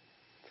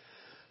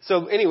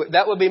 So anyway,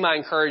 that would be my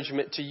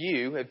encouragement to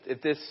you.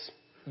 If this,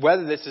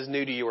 whether this is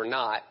new to you or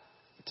not,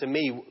 to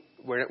me,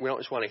 we don't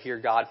just want to hear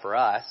God for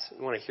us.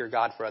 We want to hear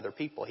God for other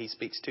people. He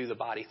speaks to the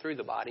body through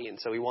the body, and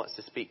so He wants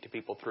to speak to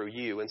people through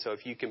you. And so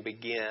if you can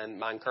begin,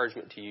 my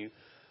encouragement to you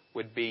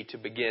would be to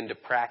begin to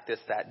practice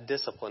that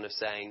discipline of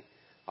saying,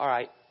 all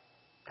right,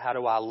 how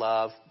do I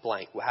love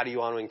blank? How do you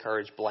want to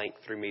encourage blank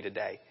through me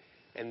today?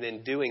 And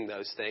then doing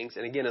those things.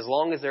 And again, as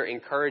long as they're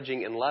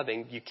encouraging and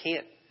loving, you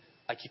can't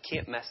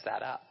mess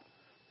that up.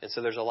 And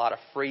so there's a lot of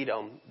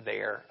freedom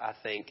there, I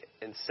think,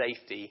 and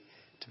safety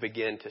to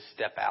begin to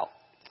step out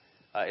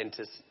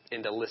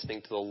into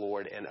listening to the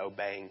Lord and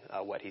obeying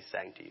what He's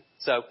saying to you.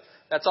 So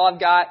that's all I've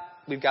got.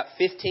 We've got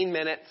 15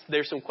 minutes.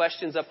 There's some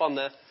questions up on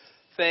the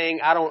thing.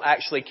 I don't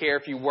actually care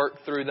if you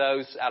work through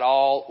those at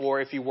all or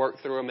if you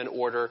work through them in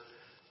order.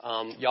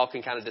 Y'all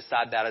can kind of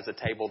decide that as a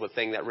table, the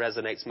thing that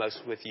resonates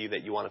most with you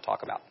that you want to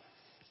talk about.